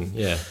quite thin,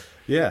 yeah.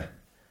 Yeah.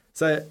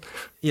 So,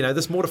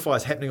 this mortar fire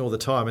is happening all the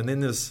time, and then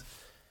there's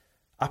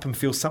Upham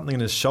feels something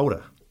in his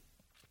shoulder,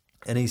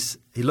 and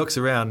he looks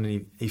around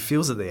and he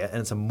feels it there,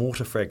 and it's a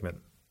mortar fragment.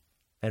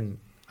 And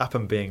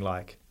Upham being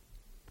like,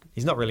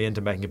 he's not really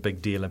into making a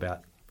big deal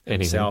about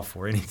himself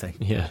or anything.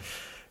 Yeah.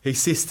 He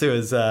says to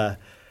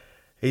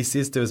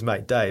his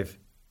mate Dave,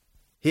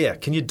 "Here,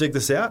 can you dig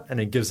this out?" And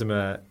he gives him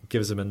a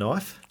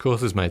knife. Of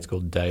course, his mate's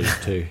called Dave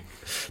too.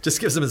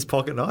 Just gives him his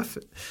pocket knife,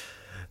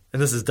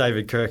 and this is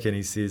David Kirk, and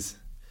he says,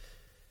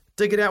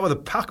 "Dig it out with a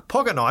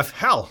pocket knife?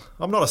 Hell,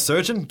 I'm not a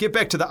surgeon. Get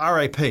back to the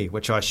RAP,"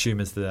 which I assume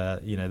is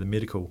the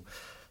medical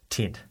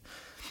tent.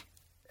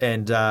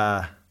 And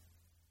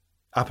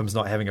Upham's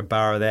not having a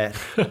bar of that.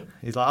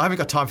 He's like, "I haven't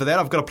got time for that.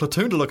 I've got a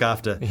platoon to look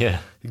after." Yeah.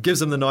 He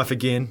gives him the knife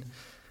again,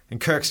 and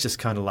Kirk's just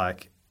kind of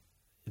like,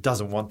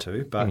 doesn't want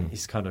to, but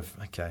he's kind of,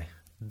 okay,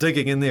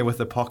 digging in there with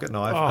the pocket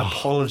knife,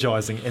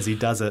 apologising as he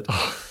does it,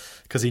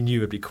 because he knew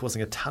it'd be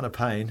causing a ton of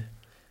pain.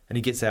 And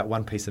he gets out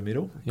one piece of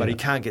metal, but he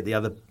can't get the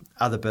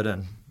other bit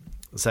in.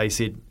 So he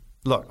said,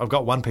 "Look, I've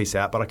got one piece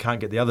out, but I can't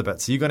get the other bit.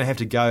 So you're going to have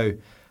to go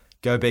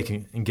back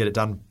and get it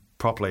done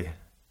properly."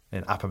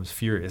 And Upham's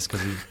furious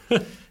because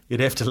he'd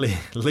have to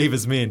leave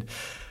his men.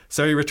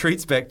 So he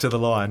retreats back to the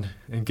line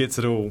and gets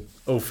it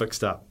all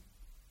fixed up.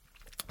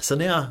 So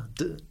now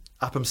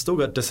Upham's still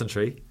got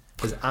dysentery.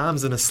 His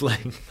arm's in a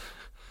sling.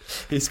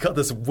 He's got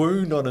this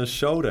wound on his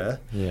shoulder.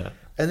 Yeah.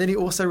 And then he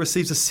also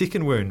receives a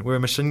second wound where a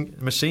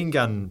machine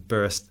gun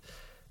burst,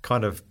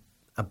 kind of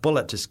a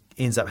bullet just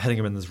ends up hitting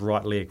him in his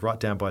right leg, right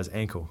down by his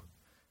ankle.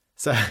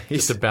 So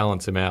just to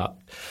balance him out.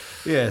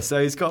 Yeah,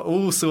 so he's got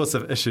all sorts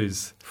of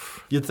issues.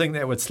 You'd think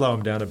that would slow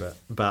him down a bit,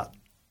 but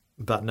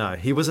no.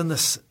 He was in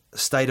this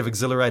state of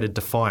exhilarated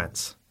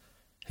defiance.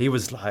 He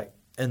was like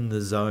in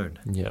the zone.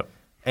 Yep.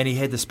 And he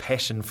had this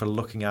passion for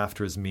looking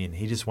after his men.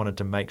 He just wanted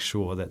to make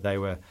sure that they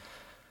were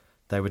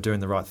doing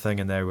the right thing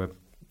and they were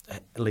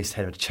at least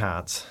had a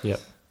chance.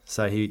 Yep.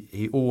 So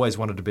he always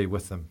wanted to be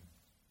with them.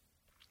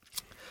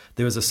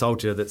 There was a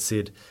soldier that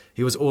said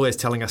he was always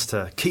telling us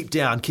to keep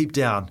down.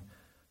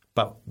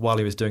 But while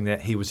he was doing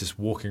that, he was just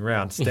walking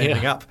around,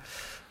 standing up.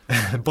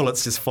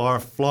 Bullets just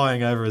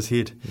flying over his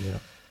head.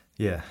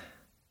 Yeah.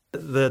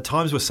 The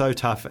times were so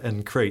tough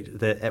in Crete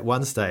that at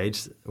one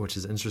stage, which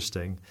is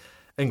interesting,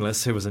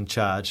 Inglis, who was in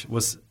charge,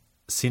 was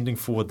sending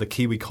forward the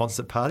Kiwi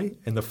concert party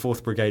and the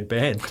 4th Brigade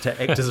band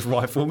to act as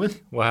riflemen.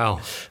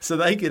 Wow. So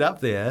they get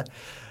up there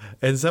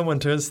and someone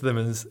turns to them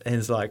and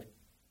is like,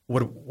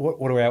 what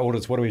are our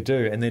orders? What do we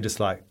do? And they're just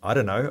like, I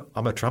don't know.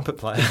 I'm a trumpet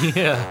player.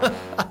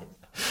 Yeah.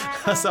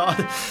 So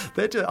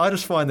I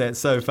just find that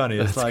so funny.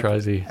 That's it's like,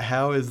 crazy.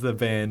 How is the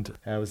band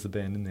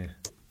in there?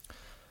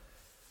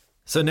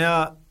 So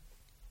now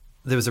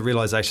there was a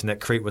realisation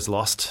that Crete was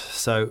lost.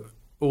 So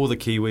all the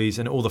Kiwis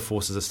and all the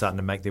forces are starting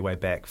to make their way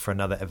back for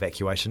another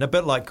evacuation, a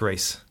bit like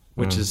Greece,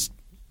 which is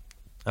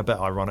a bit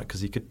ironic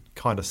because you could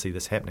kind of see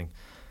this happening.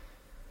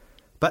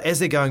 But as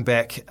they're going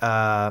back,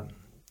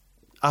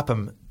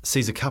 Upham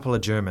sees a couple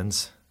of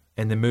Germans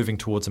and they're moving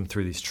towards him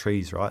through these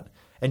trees, right?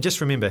 And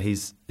just remember,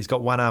 he's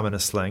got one arm in a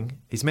sling.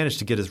 He's managed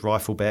to get his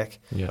rifle back.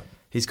 Yeah.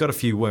 He's got a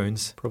few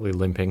wounds. Probably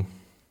limping.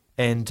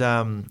 And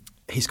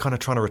he's kind of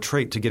trying to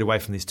retreat to get away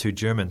from these two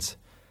Germans.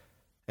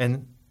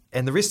 And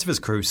the rest of his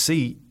crew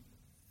see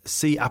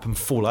Upham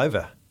fall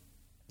over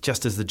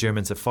just as the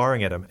Germans are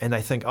firing at him. And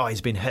they think, oh,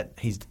 he's been hit.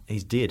 He's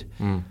dead.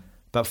 Mm.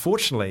 But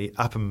fortunately,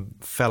 Upham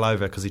fell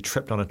over because he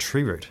tripped on a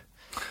tree root.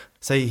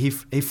 So he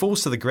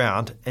falls to the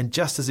ground, and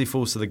just as he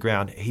falls to the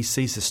ground, he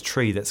sees this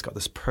tree that's got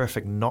this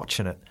perfect notch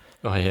in it.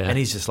 Oh, yeah. And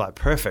he's just like,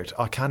 perfect.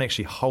 I can't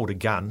actually hold a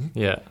gun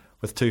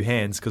with two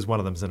hands because one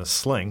of them's in a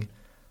sling.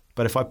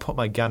 But if I put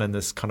my gun in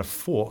this kind of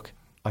fork,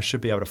 I should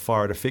be able to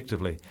fire it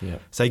effectively. Yeah.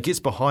 So he gets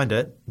behind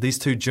it. These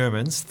two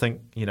Germans think,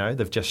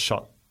 they've just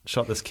shot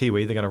this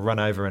Kiwi. They're going to run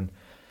over and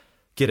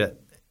get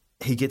it.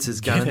 He gets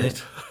his gun in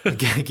there.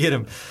 Get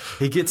him.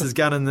 He gets his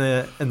gun in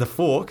the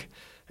fork.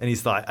 And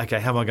he's like, okay,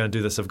 how am I going to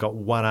do this? I've got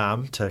one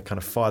arm to kind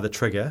of fire the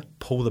trigger,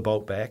 pull the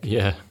bolt back,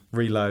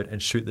 reload,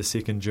 and shoot the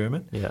second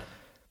German. Yeah.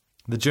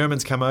 The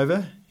Germans come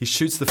over. He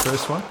shoots the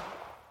first one,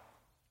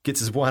 gets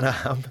his one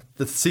arm.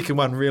 The second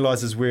one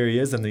realizes where he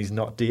is and he's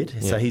not dead.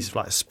 Yeah. So he's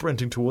like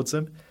sprinting towards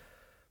him,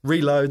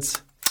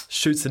 reloads,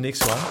 shoots the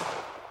next one.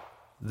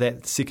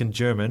 That second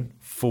German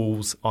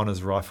falls on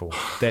his rifle.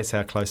 That's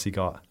how close he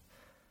got.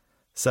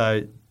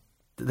 So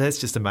that's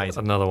just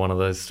amazing. Another one of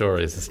those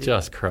stories. It's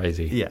just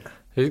crazy. Yeah.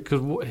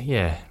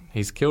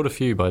 He's killed a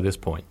few by this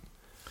point.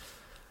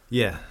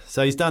 Yeah,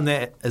 so he's done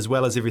that as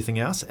well as everything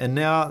else, and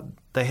now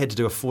they had to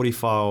do a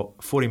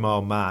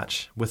 40-mile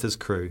march with his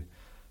crew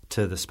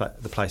to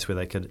the place where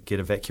they could get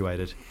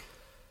evacuated.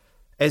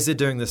 As they're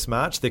doing this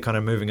march, they're kind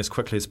of moving as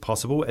quickly as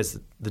possible as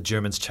the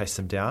Germans chase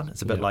them down.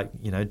 It's a bit like,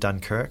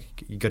 Dunkirk.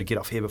 You've got to get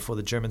off here before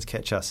the Germans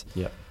catch us.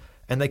 Yeah.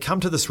 And they come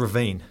to this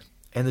ravine,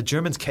 and the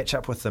Germans catch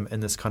up with them in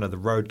this kind of, the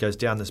road goes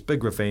down this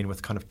big ravine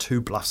with kind of two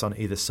bluffs on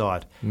either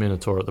side.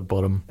 Minotaur at the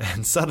bottom.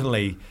 And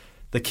suddenly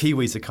the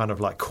Kiwis are kind of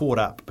like caught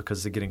up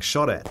because they're getting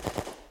shot at.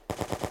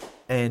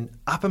 And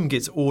Upham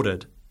gets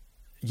ordered,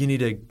 you need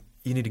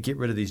to get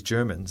rid of these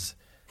Germans,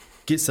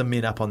 get some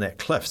men up on that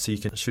cliff so you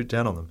can shoot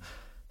down on them.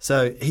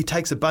 So he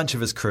takes a bunch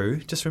of his crew.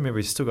 Just remember,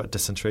 he's still got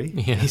dysentery.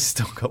 Yeah. He's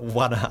still got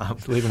one arm.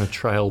 Leaving a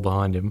trail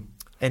behind him.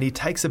 And he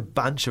takes a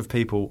bunch of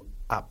people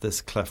up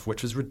this cliff,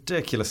 which was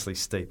ridiculously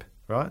steep.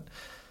 Right?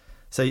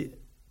 So,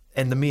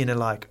 and the men are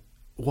like,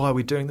 why are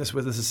we doing this?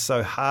 This is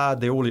so hard.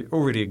 They're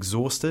already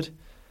exhausted.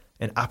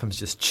 And Upham's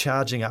just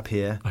charging up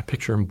here. I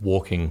picture him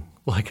walking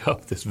like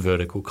up this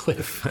vertical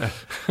cliff.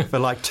 For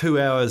like 2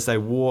 hours, they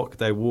walk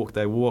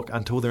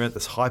until they're at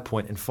this high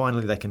point, and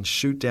finally they can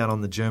shoot down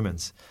on the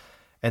Germans.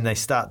 And they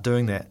start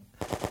doing that.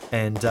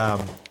 And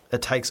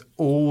it takes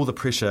all the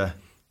pressure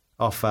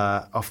off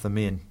the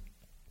men.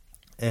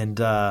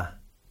 And I've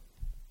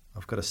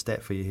got a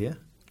stat for you here.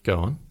 Go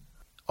on.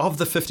 Of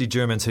the 50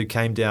 Germans who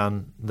came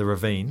down the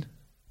ravine,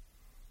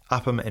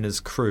 Upham and his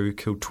crew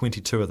killed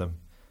 22 of them,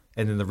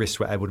 and then the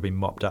rest were able to be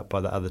mopped up by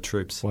the other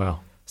troops.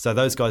 Wow. So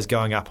those guys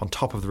going up on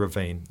top of the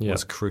ravine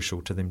was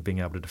crucial to them being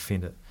able to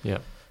defend it. Yeah.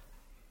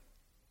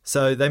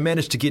 So they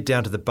managed to get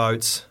down to the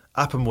boats.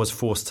 Upham was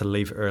forced to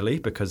leave early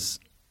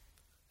because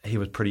he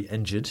was pretty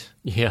injured.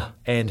 Yeah.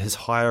 And his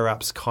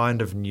higher-ups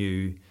kind of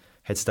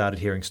had started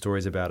hearing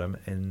stories about him,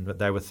 and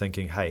they were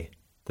thinking, hey,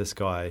 this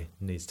guy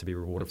needs to be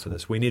rewarded for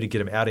this. We need to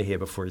get him out of here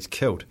before he's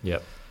killed.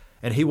 Yep.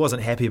 And he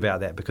wasn't happy about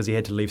that because he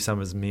had to leave some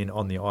of his men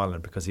on the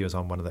island because he was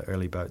on one of the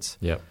early boats.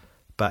 Yep.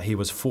 But he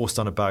was forced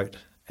on a boat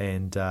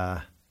and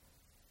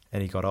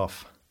he got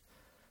off.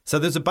 So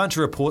there's a bunch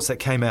of reports that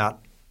came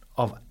out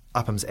of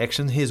Upham's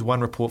action. Here's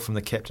one report from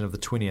the captain of the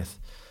 20th.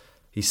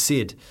 He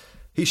said,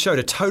 he showed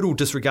a total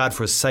disregard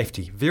for his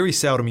safety, very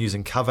seldom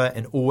using cover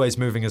and always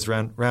moving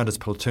around his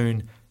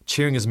platoon,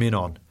 cheering his men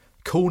on.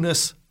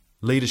 Coolness,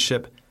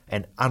 leadership,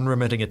 and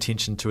unremitting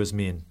attention to his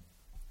men.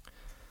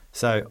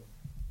 So,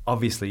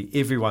 obviously,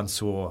 everyone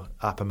saw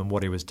Upham and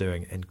what he was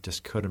doing and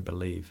just couldn't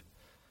believe.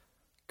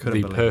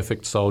 The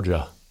perfect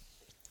soldier.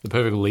 The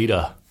perfect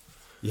leader.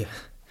 Yeah.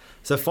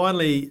 So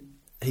finally,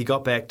 he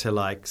got back to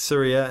like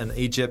Syria and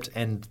Egypt,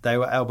 and they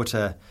were able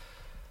to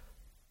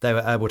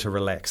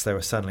relax. They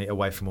were suddenly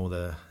away from all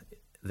the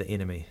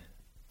enemy.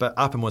 But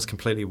Upham was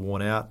completely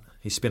worn out.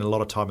 He spent a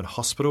lot of time in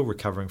hospital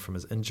recovering from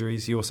his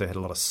injuries. He also had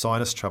a lot of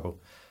sinus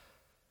trouble.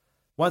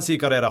 Once he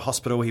got out of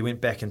hospital, he went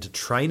back into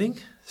training,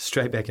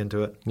 straight back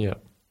into it. Yeah.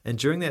 And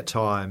during that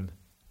time,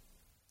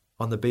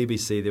 on the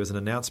BBC, there was an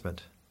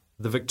announcement.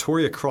 The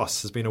Victoria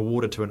Cross has been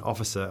awarded to an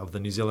officer of the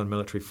New Zealand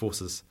Military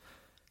Forces,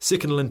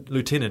 Second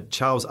Lieutenant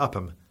Charles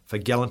Upham, for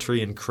gallantry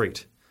in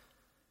Crete.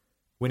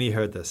 When he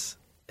heard this,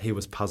 he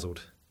was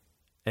puzzled.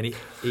 And he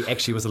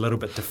actually was a little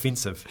bit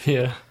defensive.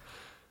 Yeah.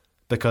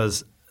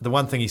 Because the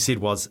one thing he said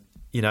was,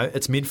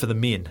 it's meant for the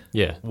men.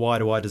 Yeah. Why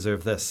do I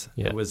deserve this?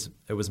 Yeah. It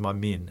was my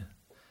men.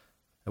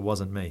 It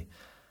wasn't me.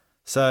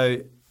 So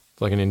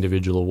it's like an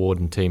individual award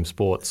in team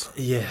sports.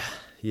 Yeah,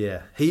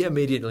 yeah. He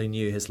immediately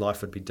knew his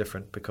life would be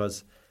different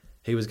because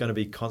He was going to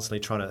be constantly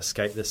trying to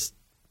escape this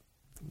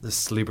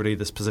celebrity,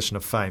 this position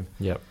of fame.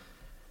 Yep.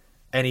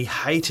 And he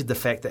hated the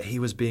fact that he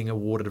was being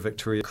awarded a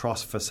Victoria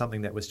Cross for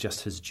something that was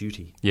just his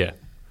duty. Yeah.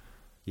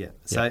 Yeah.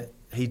 So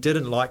he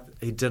didn't like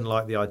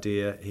the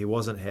idea. He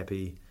wasn't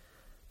happy.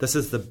 This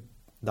is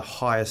the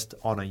highest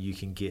honour you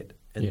can get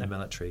in the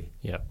military.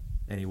 Yeah.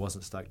 And he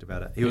wasn't stoked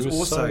about it. He was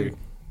also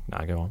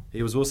go on.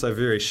 He was also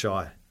very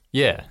shy.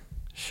 Yeah.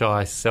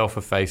 Shy,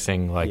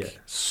 self-effacing,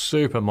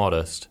 super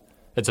modest.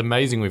 It's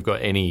amazing we've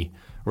got any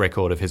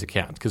record of his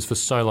account, because for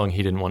so long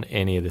he didn't want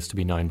any of this to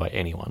be known by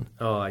anyone.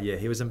 Oh, yeah,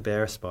 he was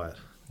embarrassed by it,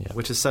 yeah.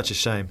 Which is such a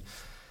shame.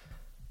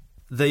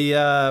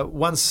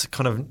 Once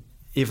kind of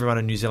everyone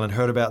in New Zealand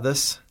heard about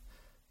this,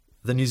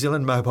 the New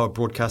Zealand Mobile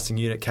Broadcasting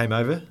Unit came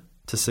over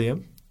to see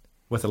him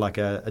with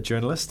a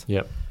journalist.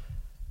 Yep.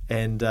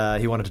 And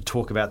he wanted to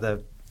talk about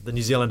the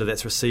New Zealander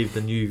that's received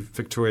the new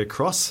Victoria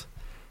Cross.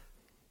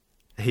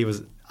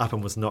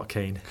 Upham was not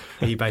keen.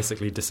 He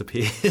basically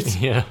disappeared.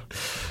 Yeah.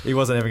 He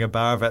wasn't having a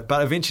bar of it.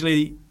 But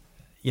eventually,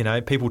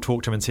 people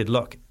talked to him and said,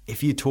 look,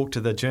 if you talk to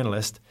the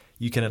journalist,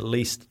 you can at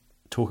least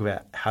talk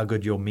about how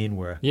good your men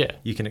were. Yeah.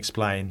 You can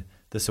explain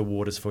this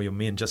award is for your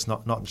men, just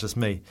not just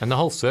me. And the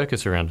whole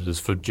circus around it is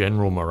for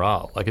general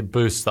morale. It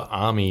boosts the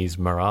army's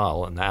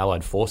morale and the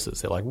Allied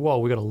forces. They're like, whoa,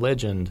 we got a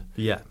legend.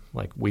 Yeah.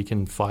 We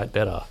can fight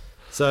better.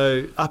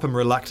 So Upham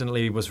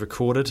reluctantly was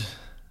recorded.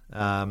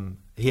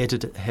 He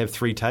had to have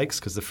 3 takes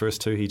because the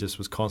first 2 he just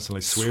was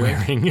constantly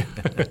swearing.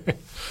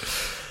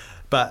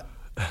 But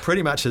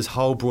pretty much his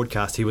whole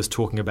broadcast he was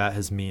talking about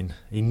his men.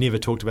 He never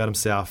talked about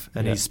himself,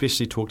 and he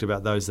especially talked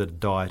about those that had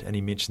died, and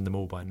he mentioned them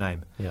all by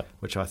name,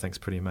 which I think is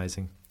pretty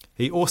amazing.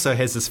 He also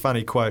has this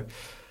funny quote.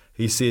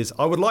 He says,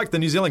 I would like the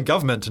New Zealand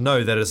government to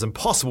know that it is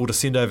impossible to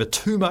send over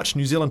too much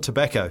New Zealand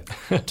tobacco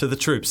to the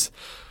troops.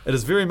 It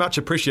is very much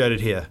appreciated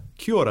here.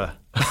 Kia ora.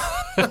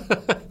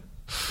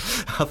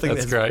 I think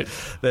that's great.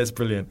 That's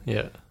brilliant.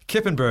 Yeah.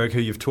 Kippenberg, who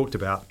you've talked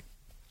about,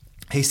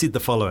 he said the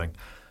following.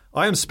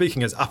 I am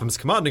speaking as Upham's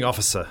commanding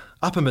officer.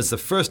 Upham is the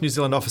first New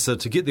Zealand officer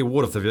to get the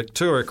award of the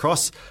Victoria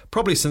Cross,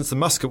 probably since the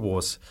Musket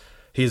Wars.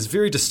 He is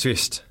very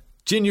distressed,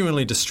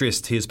 genuinely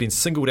distressed he has been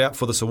singled out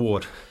for this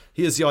award.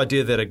 He has the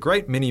idea that a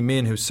great many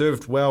men who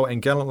served well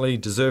and gallantly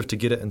deserve to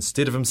get it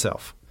instead of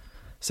himself.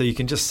 So you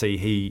can just see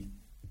he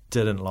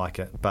didn't like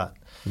it. But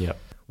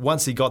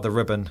once he got the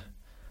ribbon,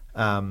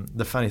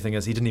 the funny thing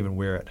is he didn't even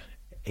wear it.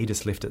 He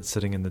just left it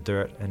sitting in the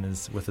dirt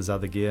with his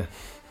other gear.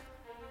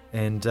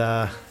 And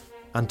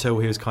until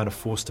he was kind of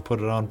forced to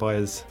put it on by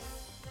his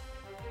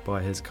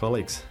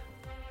colleagues.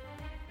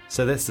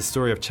 So that's the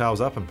story of Charles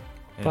Upham.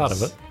 Part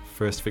of it.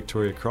 First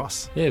Victoria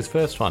Cross. Yeah, his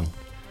first one.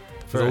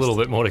 There's a little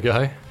bit more to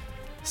go.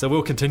 So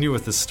we'll continue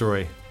with this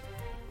story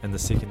in the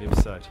second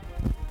episode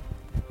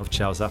of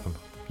Charles Upham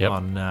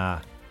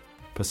on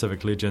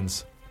Pacific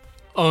Legends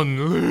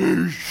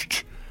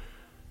Unleashed.